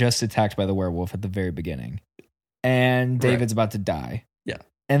 they were just attacked by the werewolf at the very beginning, and David's about to die. Yeah,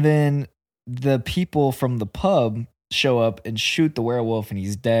 and then the people from the pub show up and shoot the werewolf, and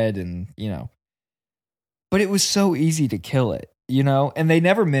he's dead, and But it was so easy to kill it. And they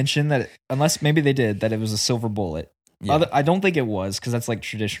never mentioned that, unless maybe they did, that it was a silver bullet. Yeah. I don't think it was, because that's like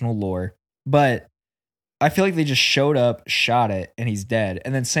traditional lore. But I feel like they just showed up, shot it, and he's dead.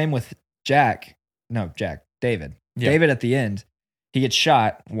 And then same with David. Yeah. David at the end, he gets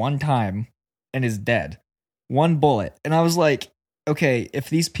shot one time and is dead. One bullet. And I was like, okay, if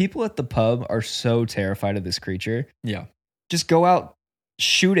these people at the pub are so terrified of this creature, just go out,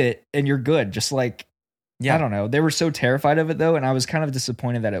 shoot it, and you're good. Just like, I don't know. They were so terrified of it, though, and I was kind of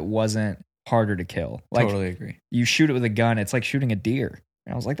disappointed that it wasn't harder to kill. Like, totally agree. You shoot it with a gun, it's like shooting a deer.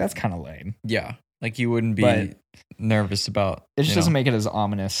 And I was like, that's kind of lame. Yeah. Like, you wouldn't be nervous about... It just doesn't make it as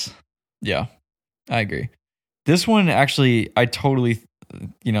ominous. Yeah. I agree. This one, actually, I totally...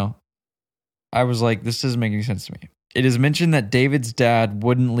 I was like, this doesn't make any sense to me. It is mentioned that David's dad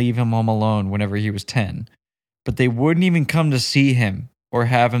wouldn't leave him home alone whenever he was 10, but they wouldn't even come to see him or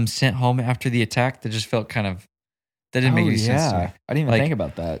have him sent home after the attack. That just felt kind of... That didn't make any sense to me. I didn't even think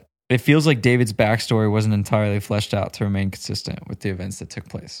about that. It feels like David's backstory wasn't entirely fleshed out to remain consistent with the events that took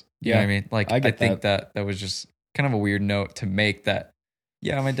place. You know what I mean? Like, I think that was just kind of a weird note to make that,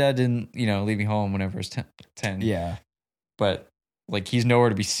 my dad didn't, leave me home whenever I was 10. Yeah. But, like, he's nowhere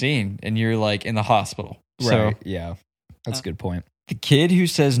to be seen, and you're, like, in the hospital. Right, so, yeah. That's a good point. The kid who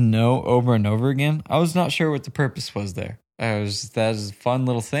says no over and over again, I was not sure what the purpose was there. That was a fun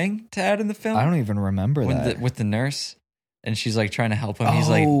little thing to add in the film. I don't even remember that. With the nurse, and she's like trying to help him. He's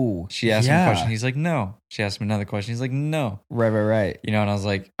like, she asked him a question. He's like, no. She asked him another question. He's like, no. Right. And I was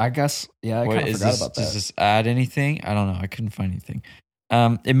like, I guess, I kind of forgot about that. Does this add anything? I don't know. I couldn't find anything.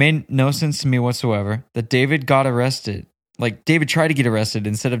 It made no sense to me whatsoever that David got arrested. Like, David tried to get arrested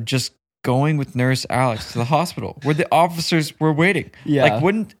instead of just going with Nurse Alex to the hospital where the officers were waiting. Yeah.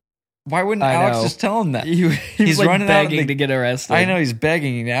 Like, why wouldn't Alex just tell him that? He's like running begging to get arrested. I know, he's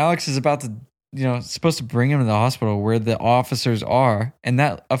begging. And Alex is about to, supposed to bring him to the hospital where the officers are. And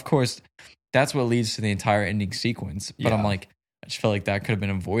that, of course, that's what leads to the entire ending sequence. But I'm like, I just felt like that could have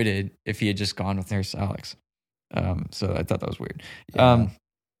been avoided if he had just gone with Nurse Alex. So I thought that was weird. Yeah.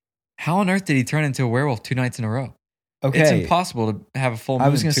 How on earth did he turn into a werewolf 2 nights in a row? Okay. It's impossible to have a full moon. I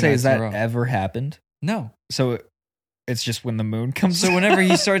was going to say, has in a that row. ever happened? No. So it's just when the moon comes. So whenever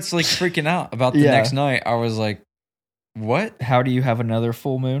he starts like freaking out about the next night, I was like, what? How do you have another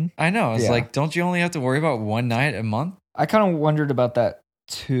full moon? I know. It's like, don't you only have to worry about one night a month? I kind of wondered about that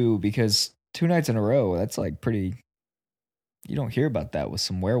too, because 2 nights in a row, that's like pretty... You don't hear about that with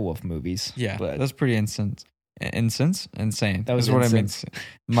some werewolf movies. Yeah, but that's pretty insane. That was what I mean.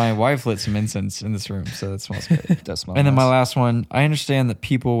 My wife lit some incense in this room, so that smells good. It does smell And then nice. my last one, I understand that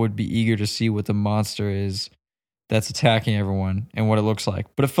people would be eager to see what the monster is, that's attacking everyone and what it looks like.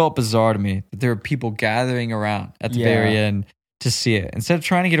 But it felt bizarre to me that there were people gathering around at the very end to see it instead of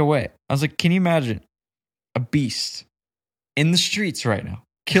trying to get away. I was like, can you imagine a beast in the streets right now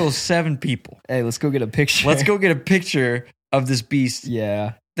kills 7 people? Hey, let's go get a picture. Let's go get a picture of this beast.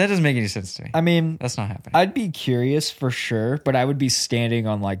 Yeah. That doesn't make any sense to me. I mean, that's not happening. I'd be curious for sure, but I would be standing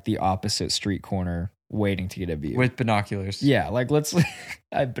on like the opposite street corner waiting to get a view. With binoculars. Yeah, like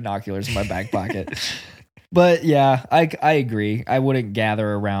I have binoculars in my back pocket. But yeah, I agree. I wouldn't gather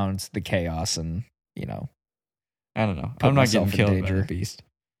around the chaos and, you know. I don't know. I'm not getting killed by the beast.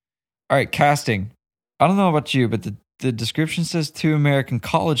 All right, casting. I don't know about you, but the description says 2 American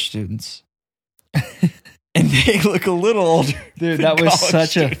college students. And they look a little older. Dude, that was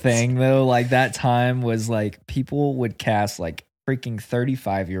such a thing, though. Like, that time was like, people would cast like freaking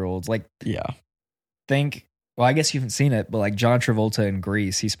 35-year-olds. Like, well, I guess you haven't seen it, but like John Travolta in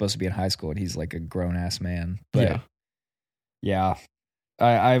Grease, he's supposed to be in high school and he's like a grown ass man. But yeah.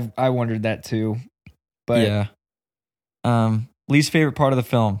 I wondered that too. But least favorite part of the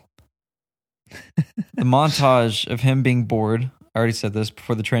film. The montage of him being bored, I already said this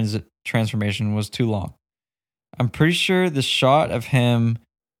before the transformation, was too long. I'm pretty sure the shot of him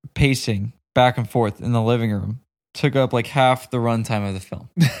pacing back and forth in the living room took up like half the runtime of the film.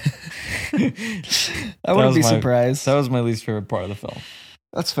 I wouldn't be surprised. That was my least favorite part of the film.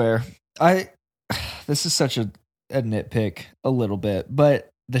 That's fair. This is such a nitpick a little bit, but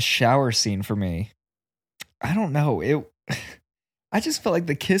the shower scene for me, I don't know. I just felt like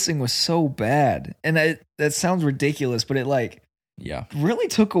the kissing was so bad. And that sounds ridiculous, but it like really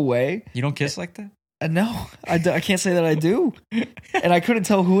took away. You don't kiss like that? No, I can't say that I do. And I couldn't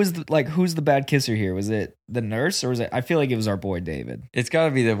tell who's the bad kisser here. Was it the nurse or was it? I feel like it was our boy David. It's got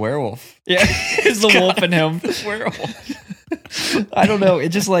to be the werewolf. Yeah, it's the wolf in him. The werewolf. I don't know. It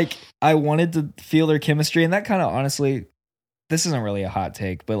just like I wanted to feel their chemistry, and that kind of honestly, this isn't really a hot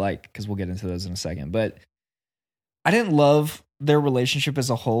take, but like because we'll get into those in a second. But I didn't love their relationship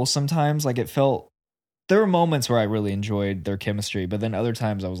as a whole. Sometimes, like it felt there were moments where I really enjoyed their chemistry, but then other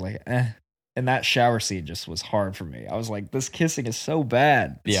times I was like, eh. And that shower scene just was hard for me. I was like, this kissing is so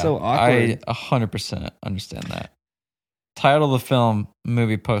bad. It's so awkward. I 100% understand that. Title of the film,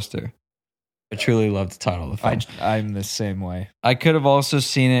 movie poster. I truly love the title of the film. I'm the same way. I could have also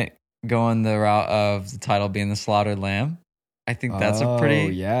seen it going the route of the title being The Slaughtered Lamb. I think that's a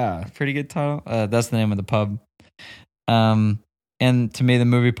pretty good title. That's the name of the pub. And to me, the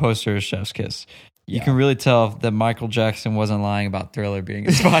movie poster is Chef's Kiss. You can really tell that Michael Jackson wasn't lying about Thriller being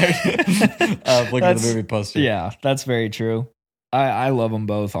inspired of looking at the movie poster. Yeah, that's very true. I love them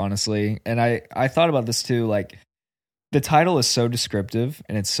both, honestly. And I thought about this too. Like, the title is so descriptive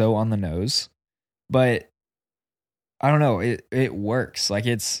and it's so on the nose, but I don't know. It works. Like,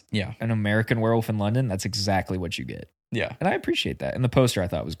 it's an American Werewolf in London. That's exactly what you get. Yeah. And I appreciate that. And the poster I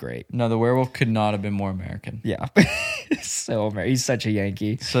thought was great. No, the werewolf could not have been more American. Yeah. So American. He's such a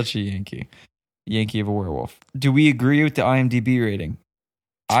Yankee. Such a Yankee. Yankee of a werewolf. Do we agree with the IMDb rating?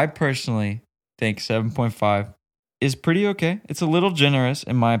 I personally think 7.5 is pretty okay. It's a little generous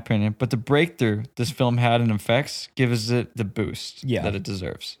in my opinion, but the breakthrough this film had in effects gives it the boost that it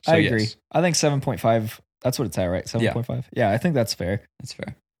deserves. So I agree. Yes. I think 7.5, that's what it's at, right? 7.5? Yeah, I think that's fair. That's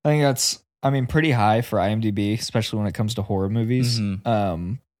fair. I think that's, pretty high for IMDb, especially when it comes to horror movies.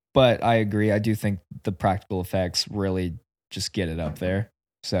 Mm-hmm. But I agree. I do think the practical effects really just get it up there.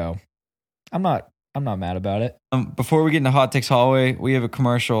 So I'm not mad about it. Before we get into Hot Takes Hallway, we have a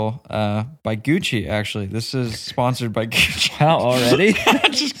commercial by Gucci, actually. This is sponsored by Gucci. Wow, already?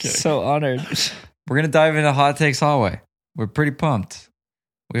 Just kidding. So honored. We're going to dive into Hot Takes Hallway. We're pretty pumped.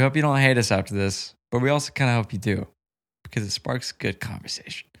 We hope you don't hate us after this, but we also kind of hope you do because it sparks good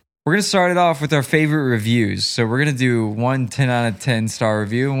conversation. We're going to start it off with our favorite reviews. So we're going to do one 10 out of 10 star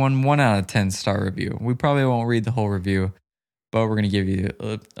review and one 1 out of 10 star review. We probably won't read the whole review, but we're going to give you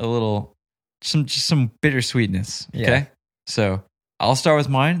a little... Some bittersweetness. Okay. Yeah. So I'll start with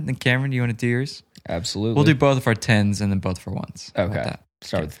mine. Then Cameron, do you want to do yours? Absolutely. We'll do both of our 10s and then both of our 1s. Okay.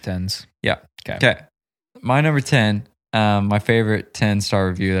 Start with the 10s. Yeah. Okay. My number 10, my favorite 10-star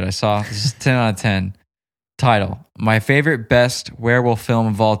review that I saw. This is 10 out of 10. Title: My favorite best werewolf film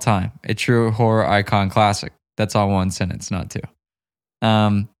of all time. A true horror icon classic. That's all one sentence, not two.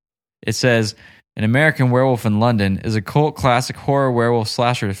 It says, An American Werewolf in London is a cult classic horror werewolf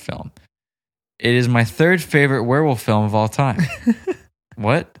slasher film. It is my third favorite werewolf film of all time.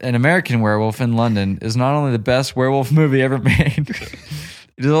 What? An American Werewolf in London is not only the best werewolf movie ever made,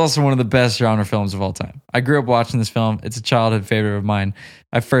 it is also one of the best genre films of all time. I grew up watching this film. It's a childhood favorite of mine.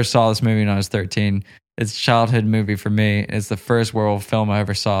 I first saw this movie when I was 13. It's a childhood movie for me. It's the first werewolf film I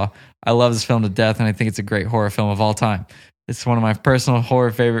ever saw. I love this film to death, and I think it's a great horror film of all time. It's one of my personal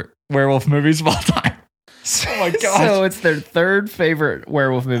horror favorite werewolf movies of all time. Oh my gosh. So it's their third favorite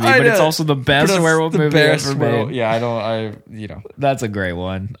werewolf movie, but it's also the best werewolf movie ever made. Yeah, That's a great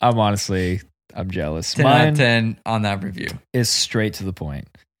one. I'm jealous. 10 out of 10 on that review. Is straight to the point.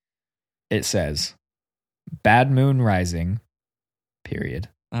 It says, Bad Moon Rising, period.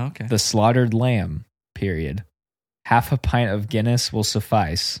 Oh, okay. The Slaughtered Lamb, period. Half a pint of Guinness will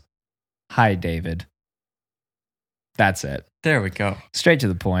suffice. Hi, David. That's it. There we go. Straight to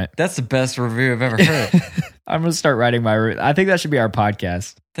the point. That's the best review I've ever heard. I'm going to start writing I think that should be our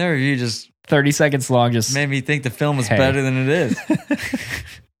podcast. That review just 30 seconds long, just made me think the film was better than it is.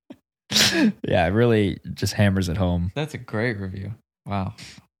 Yeah, it really just hammers it home. That's a great review. Wow.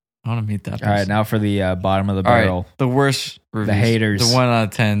 I want to meet that person. All right, now for the bottom of the barrel. All right, the worst reviews. The haters. The 1 out of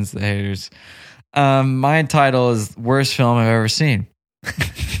 10s, the haters. My title is Worst Film I've Ever Seen.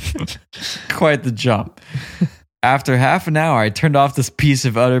 Quite the jump. After half an hour, I turned off this piece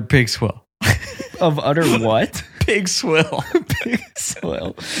of utter pig swill. Of utter what? Pig swill. Pig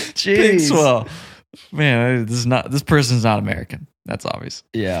swill. Jeez. Pig swill. Man, this person's not American. That's obvious.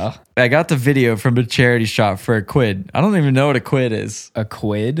 Yeah. I got the video from a charity shop for a quid. I don't even know what a quid is. A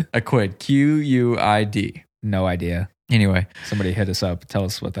quid? A quid. Quid. No idea. Anyway. Somebody hit us up. Tell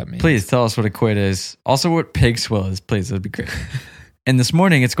us what that means. Please tell us what a quid is. Also what pig swill is. Please, that'd be great. And this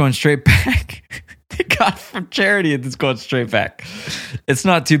morning, it's going straight back. They got from charity and it's going straight back. It's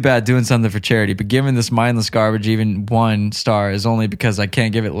not too bad doing something for charity, but giving this mindless garbage even 1 star is only because I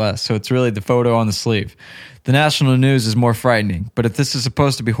can't give it less. So it's really the photo on the sleeve. The national news is more frightening, but if this is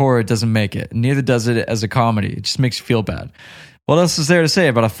supposed to be horror, it doesn't make it. Neither does it as a comedy. It just makes you feel bad. What else is there to say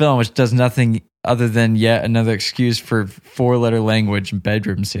about a film which does nothing other than yet another excuse for 4-letter language and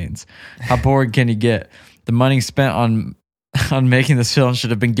bedroom scenes? How boring can you get? The money spent on making this film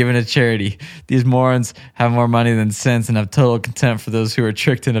should have been given to charity. These morons have more money than sense and have total contempt for those who are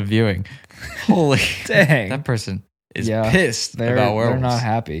tricked into viewing. Holy dang. That person is pissed about werewolves. They're not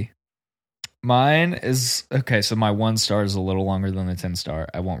happy. Mine is, okay, so my 1 star is a little longer than the 10 star.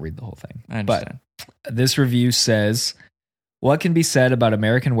 I won't read the whole thing. I understand. But this review says, what can be said about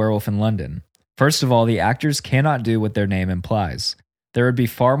American Werewolf in London? First of all, the actors cannot do what their name implies. There would be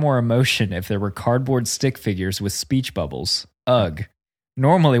far more emotion if there were cardboard stick figures with speech bubbles. Ugh.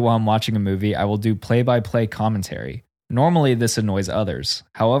 Normally, while I'm watching a movie, I will do play-by-play commentary. Normally, this annoys others.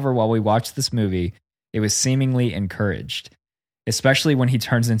 However, while we watched this movie, it was seemingly encouraged. Especially when he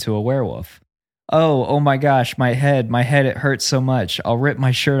turns into a werewolf. Oh my gosh, my head, it hurts so much. I'll rip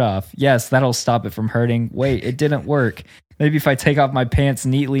my shirt off. Yes, that'll stop it from hurting. Wait, it didn't work. Maybe if I take off my pants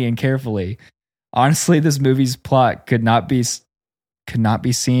neatly and carefully. Honestly, this movie's plot could not be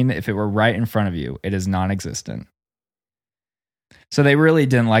seen if it were right in front of you. It is non-existent. So they really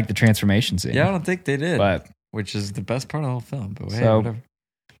didn't like the transformation scene. Yeah, I don't think they did. But which is the best part of the whole film. But so, whatever.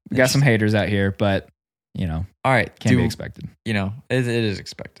 We got some haters out here, but all right, can't be expected. It is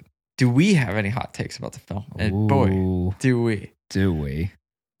expected. Do we have any hot takes about the film? And boy, do we. Do we?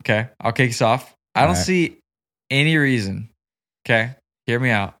 Okay, I'll kick us off. I don't see any reason. Okay, hear me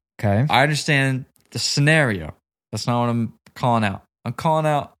out. Okay. I understand the scenario. That's not what I'm calling out. I'm calling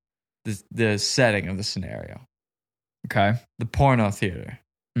out the setting of the scenario. Okay. The porno theater.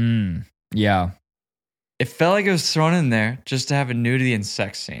 Yeah. It felt like it was thrown in there just to have a nudity and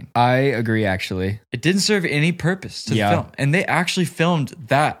sex scene. I agree, actually. It didn't serve any purpose to the film. And they actually filmed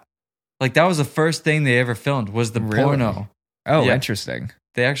that. Like, that was the first thing they ever filmed was the porno. Oh, interesting.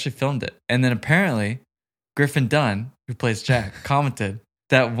 They actually filmed it. And then apparently, Griffin Dunn, who plays Jack, commented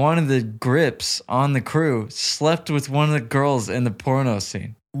that one of the grips on the crew slept with one of the girls in the porno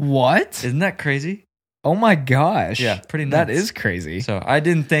scene. What? Isn't that crazy? Oh my gosh. Yeah, pretty nuts. That is crazy. So I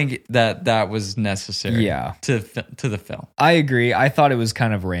didn't think that was necessary to the film. I agree. I thought it was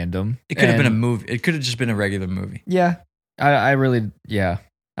kind of random. It could have been a movie. It could have just been a regular movie. Yeah. I really,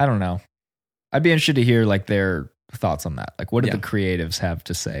 I don't know. I'd be interested to hear like their thoughts on that. Like what did the creatives have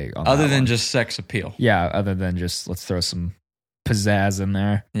to say on other that than one? Just sex appeal? Yeah, other than just let's throw some pizzazz in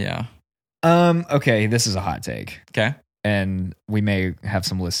there. Yeah. Okay, this is a hot take. Okay. And we may have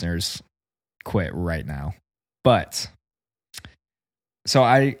some listeners quit right now. But so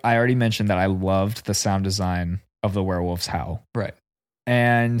I already mentioned that I loved the sound design of the werewolf's howl. Right.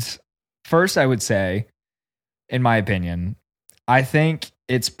 And first I would say, in my opinion, I think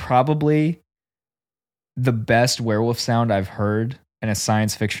it's probably the best werewolf sound I've heard in a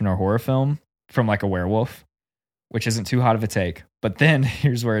science fiction or horror film from like a werewolf, which isn't too hot of a take. But then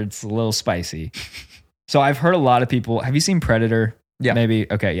here's where it's a little spicy. So I've heard a lot of people, have you seen Predator? Yeah.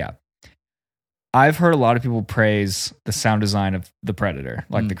 Maybe. Okay. Yeah. I've heard a lot of people praise the sound design of the Predator,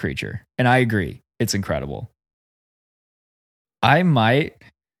 like the creature. And I agree. It's incredible. I might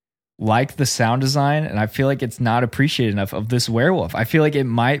like the sound design, and I feel like it's not appreciated enough of this werewolf. I feel like it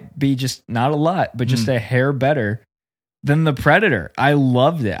might be just not a lot, but just a hair better than the Predator. I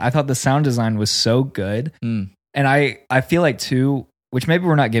loved it. I thought the sound design was so good. And I feel like too, which maybe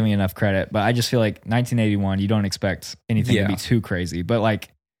we're not giving enough credit, but I just feel like 1981, you don't expect anything to be too crazy. But like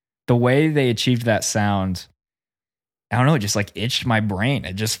the way they achieved that sound, I don't know, it just like itched my brain.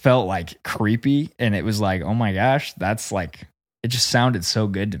 It just felt like creepy. And it was like, oh my gosh, that's like, it just sounded so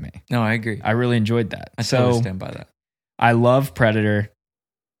good to me. No, I agree. I really enjoyed that. I totally stand by that. I love Predator.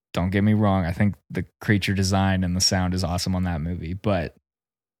 Don't get me wrong. I think the creature design and the sound is awesome on that movie, but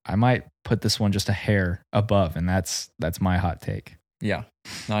I might put this one just a hair above, and that's my hot take. Yeah,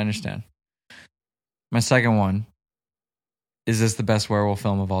 no, I understand. My second one, is this the best werewolf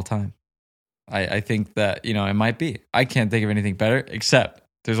film of all time? I think that, it might be. I can't think of anything better, except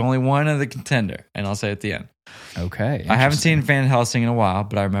there's only one other contender, and I'll say it at the end. Okay. I haven't seen Van Helsing in a while,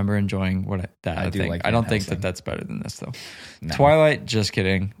 but I remember enjoying I do think. like I don't Van think Helsing. that's better than this, though. No. Twilight, just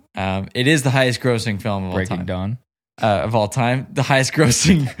kidding. It is the highest grossing film of Breaking all time. Dawn. Of all time, the highest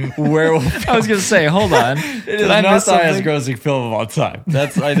grossing werewolf. I was going to say, hold on. It is not the highest grossing film of all time.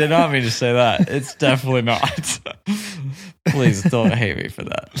 I did not mean to say that. It's definitely not. Please don't hate me for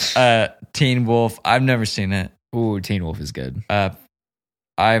that. Teen Wolf. I've never seen it. Ooh, Teen Wolf is good.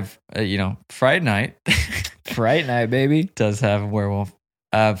 I've Friday Night. Fright Night, baby. Does have a werewolf.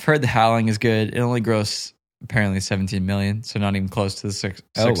 I've heard The Howling is good. It only grossed apparently 17 million, so not even close to the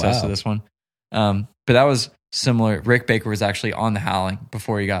success of this one. But that was similar. Rick Baker was actually on The Howling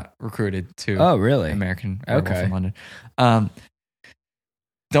before he got recruited to American Werewolf in London.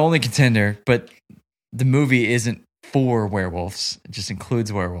 The only contender, but the movie isn't for werewolves. It just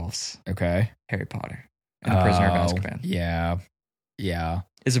includes werewolves. Okay. Harry Potter and The Prisoner of Azkaban. Yeah.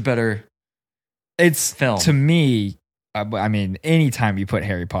 Is a better It's film. To me, I mean, anytime you put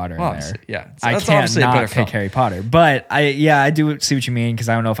Harry Potter in there, I that's can't obviously a not better pick film. Harry Potter. But I do see what you mean, because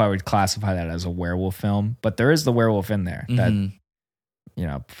I don't know if I would classify that as a werewolf film. But there is the werewolf in there that,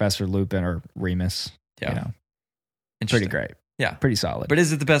 Professor Lupin or Remus, pretty great. Yeah. Pretty solid. But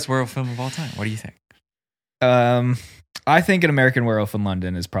is it the best werewolf film of all time? What do you think? I think An American Werewolf in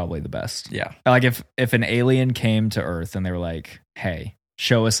London is probably the best. Yeah. Like if an alien came to Earth and they were like, hey,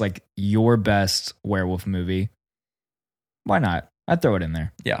 show us like your best werewolf movie, why not? I'd throw it in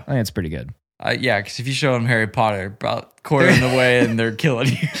there. Yeah. I think it's pretty good. Because if you show them Harry Potter, about a quarter of the way and they're killing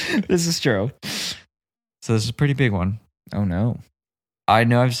you. This is true. So this is a pretty big one. Oh, no. I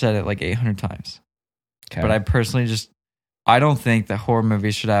know I've said it like 800 times. Okay. But I personally I don't think that horror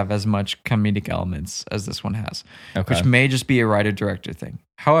movies should have as much comedic elements as this one has. Okay. Which may just be a writer-director thing.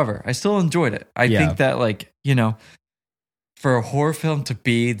 However, I still enjoyed it. I think that for a horror film to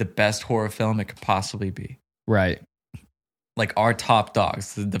be the best horror film it could possibly be. Right. Like our top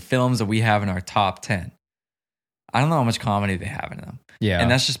dogs, the films that we have in our top 10. I don't know how much comedy they have in them. Yeah. And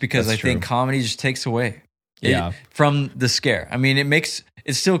that's just because I think comedy just takes away from the scare. I mean,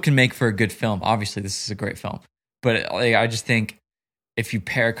 it still can make for a good film. Obviously, this is a great film. But I just think if you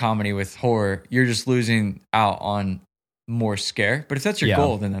pair comedy with horror, you're just losing out on more scare. But if that's your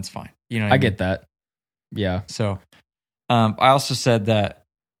goal, then that's fine. You know what I mean? get that. Yeah. So I also said that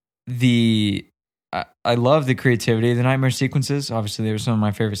I love the creativity of the nightmare sequences. Obviously, they were some of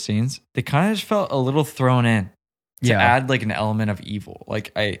my favorite scenes. They kind of just felt a little thrown in to add like an element of evil.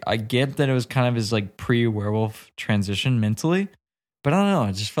 Like I get that it was kind of his like pre-werewolf transition mentally, but I don't know.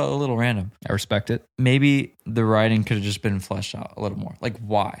 It just felt a little random. I respect it. Maybe the writing could have just been fleshed out a little more. Like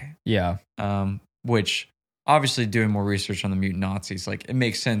why? Yeah. Which obviously doing more research on the mutant Nazis, like it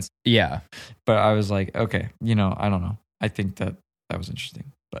makes sense. Yeah. But I was like, okay, I don't know. I think that was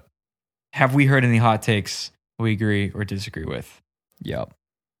interesting. But have we heard any hot takes we agree or disagree with? Yep.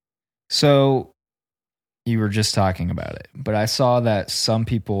 So you were just talking about it, but I saw that some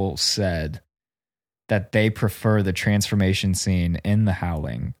people said that they prefer the transformation scene in The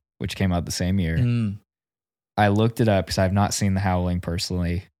Howling, which came out the same year. I looked it up because I've not seen The Howling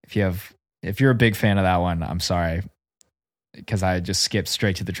personally. If you're a big fan of that one, I'm sorry, because I just skipped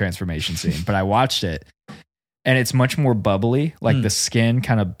straight to the transformation scene. But I watched it, and it's much more bubbly. Like the skin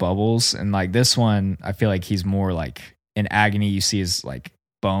kind of bubbles, and like this one, I feel like he's more like in agony. You see his like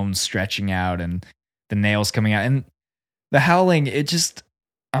bones stretching out and the nails coming out. And The Howling,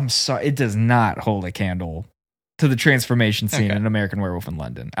 I'm sorry, it does not hold a candle to the transformation scene in American Werewolf in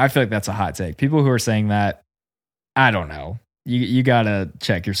London. I feel like that's a hot take. People who are saying that, I don't know. You gotta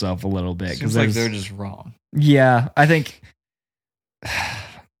check yourself a little bit, because like they're just wrong. Yeah, I think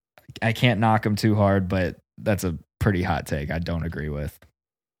I can't knock them too hard, but that's a pretty hot take. I don't agree with.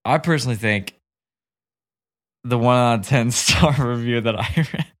 I personally think the 1 out of 10 star review that I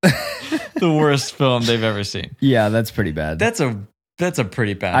read, the worst film they've ever seen. Yeah, that's pretty bad. That's a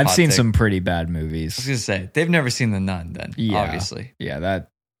pretty bad. I've seen take. some pretty bad movies. I was gonna say they've never seen The Nun, then obviously. Yeah, that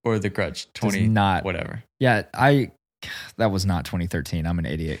or The Grudge 20 not whatever. Yeah, that was not 2013. I'm an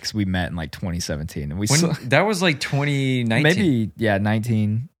idiot because we met in like 2017 and that was like 2019. Maybe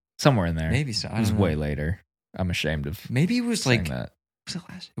 19 somewhere in there. Maybe so. It was way later. I'm ashamed of. Maybe it was like that. Was it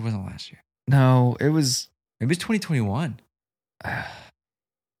last? It wasn't last year. No, it was. Maybe it was 2021.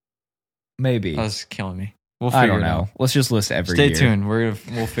 Maybe. That was killing me. We'll figure I don't it know. out. Let's just list every year. Stay tuned. We'll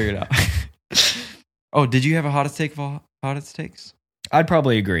figure it out. Oh, did you have a hottest take of all hottest takes? I'd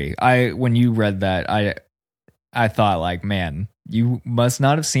probably agree. When you read that, I thought like, man, you must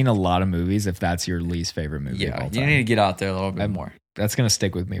not have seen a lot of movies if that's your least favorite movie. Yeah, of all you time. need to get out there a little bit more. That's gonna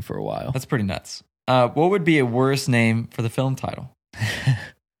stick with me for a while. That's pretty nuts. What would be a worse name for the film title? I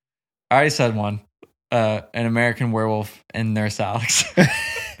already said one. An American Werewolf and Nurse Alex.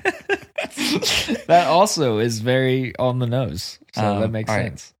 That also is very on the nose. So that makes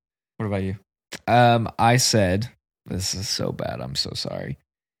sense. What about you? I said, this is so bad. I'm so sorry.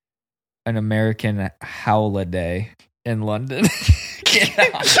 An American holiday in London.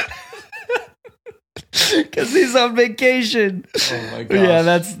 Because he's on vacation. Oh my gosh. Yeah,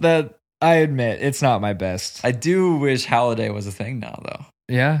 that. I admit it's not my best. I do wish Holiday was a thing now, though.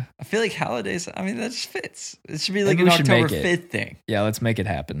 Yeah, I feel like holidays. I mean, that just fits. It should be like Maybe an we should October make it. 5th thing. Yeah, let's make it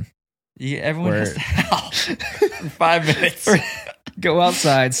happen. Everyone has to howl for 5 minutes. Go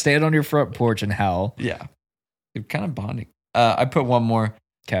outside, stand on your front porch, and howl. Yeah, it's kind of bonding. I put one more.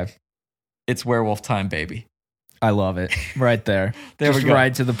 Okay, it's werewolf time, baby. I love it. Right there. There just we go.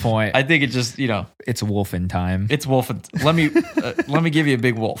 Right to the point. I think it just it's wolfing time. It's wolfing. Let me give you a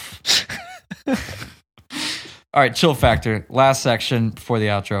big wolf. All right, chill factor. Last section before the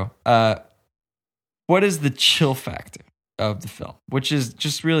outro. What is the chill factor of the film? Which is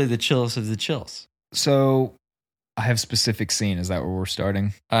just really the chillest of the chills. So, I have specific scene. Is that where we're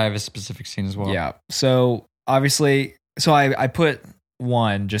starting? I have a specific scene as well. Yeah. So obviously, I put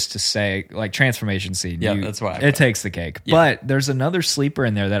one just to say like transformation scene. Yeah, that's why it takes the cake. Yeah. But there's another sleeper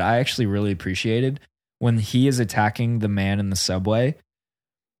in there that I actually really appreciated when he is attacking the man in the subway.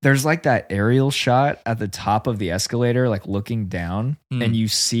 There's like that aerial shot at the top of the escalator, like looking down, and you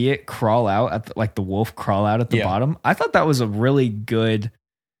see it crawl out at like the wolf crawl out at the bottom. I thought that was a really good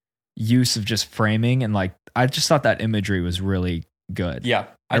use of just framing, and like I just thought that imagery was really good. Yeah,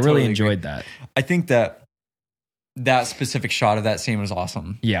 I really totally enjoyed that. I think that specific shot of that scene was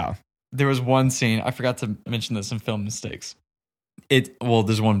awesome. Yeah, there was one scene I forgot to mention this in film mistakes.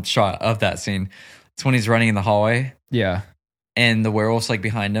 There's one shot of that scene. It's when he's running in the hallway. Yeah. And the werewolf's like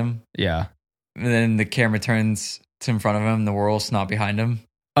behind him. Yeah. And then the camera turns to in front of him. The werewolf's not behind him.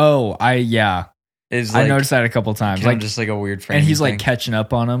 Oh, I noticed that a couple times. Like just like a weird frame. And he's like catching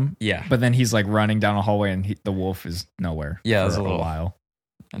up on him. Yeah. But then he's like running down a hallway and the wolf is nowhere. Yeah, for a little while.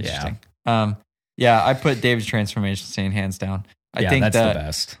 Interesting. Yeah. I put David's transformation scene hands down. I think that's the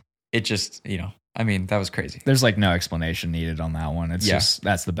best. It just, I mean, that was crazy. There's like no explanation needed on that one. It's just,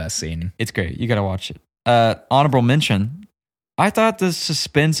 that's the best scene. It's great. You got to watch it. Honorable mention. I thought the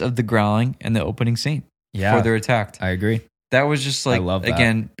suspense of the growling in the opening scene before they're attacked. I agree. That was just like, I love that.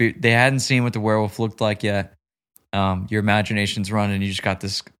 Again, they hadn't seen what the werewolf looked like yet. Your imagination's running. You just got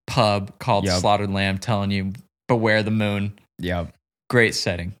this pub called Slaughtered Lamb telling you, beware the moon. Yeah. Great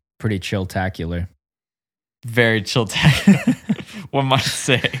setting. Pretty chill-tacular. Very chill-tacular, one might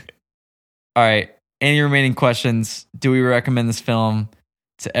say. All right. Any remaining questions? Do we recommend this film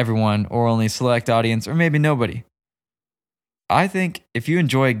to everyone or only a select audience or maybe nobody? I think if you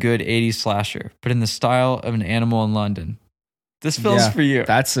enjoy a good 80s slasher, but in the style of an animal in London, this film's for you.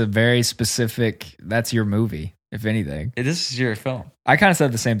 That's a very specific, that's your movie, if anything. This is your film. I kind of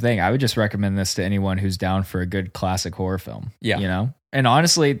said the same thing. I would just recommend this to anyone who's down for a good classic horror film. Yeah. And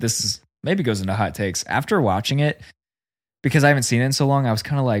honestly, this is maybe goes into hot takes. After watching it, because I haven't seen it in so long, I was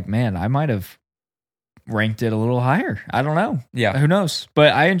kind of like, man, I might have ranked it a little higher. I don't know. Yeah. Who knows?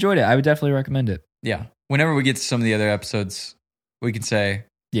 But I enjoyed it. I would definitely recommend it. Yeah. Whenever we get to some of the other episodes, we can say,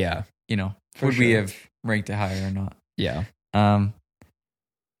 would we have ranked it higher or not? Yeah.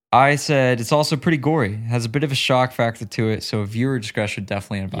 I said it's also pretty gory. It has a bit of a shock factor to it, so viewer discretion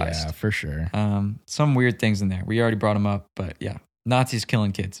definitely advised. Yeah, for sure. Some weird things in there. We already brought them up, but yeah. Nazis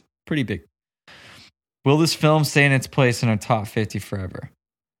killing kids. Pretty big. Will this film stay in its place in our top 50 forever?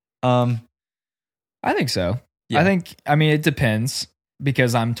 I think so. Yeah. I mean, it depends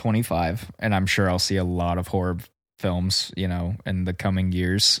because I'm 25 and I'm sure I'll see a lot of horror films, in the coming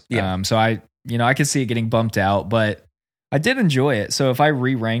years. Yeah. So I could see it getting bumped out, but I did enjoy it. So if I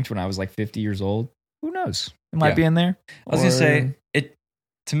re-ranked when I was like 50 years old, who knows? It might be in there. I was going to say,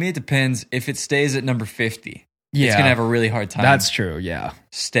 to me, it depends. If it stays at number 50, it's going to have a really hard time. That's true, yeah.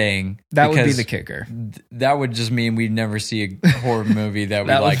 Staying. That would be the kicker. That would just mean we'd never see a horror movie that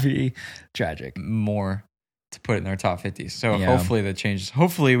that would would be tragic. More to put in our top 50. So Yeah. hopefully that changes.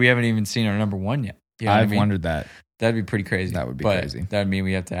 Hopefully we haven't even seen our number 1 yet. You know what I I've mean? wondered that. That'd be pretty crazy. That would be But crazy. that would mean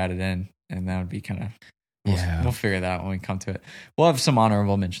we have to add it in, and that would be kind of... Yeah. We'll figure that out when we come to it. We'll have some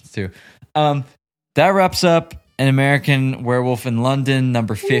honorable mentions too. That wraps up An American Werewolf in London,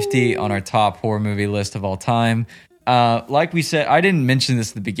 number 50 on our top horror movie list of all time. Like we said, I didn't mention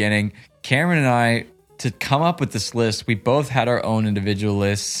this at the beginning. Cameron and I, to come up with this list, we both had our own individual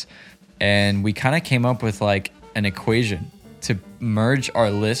lists, and we kind of came up with like an equation to merge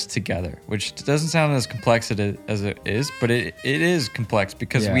our list together, which doesn't sound as complex as it is, but it is complex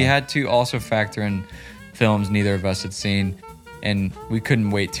because we had to also factor in films neither of us had seen, and we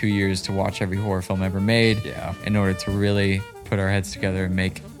couldn't wait 2 years to watch every horror film ever made in order to really put our heads together and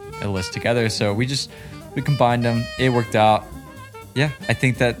make a list together. So we combined them. It worked out. Yeah, I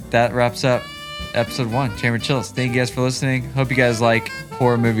think that wraps up episode 1, Chamber Chills. Thank you guys for listening. Hope you guys like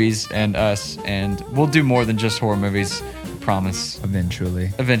horror movies and us, and we'll do more than just horror movies, I promise.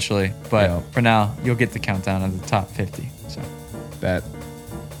 Eventually. But for now, you'll get the countdown of the top 50. So Bet.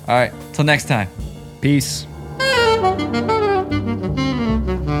 All right, till next time. Peace.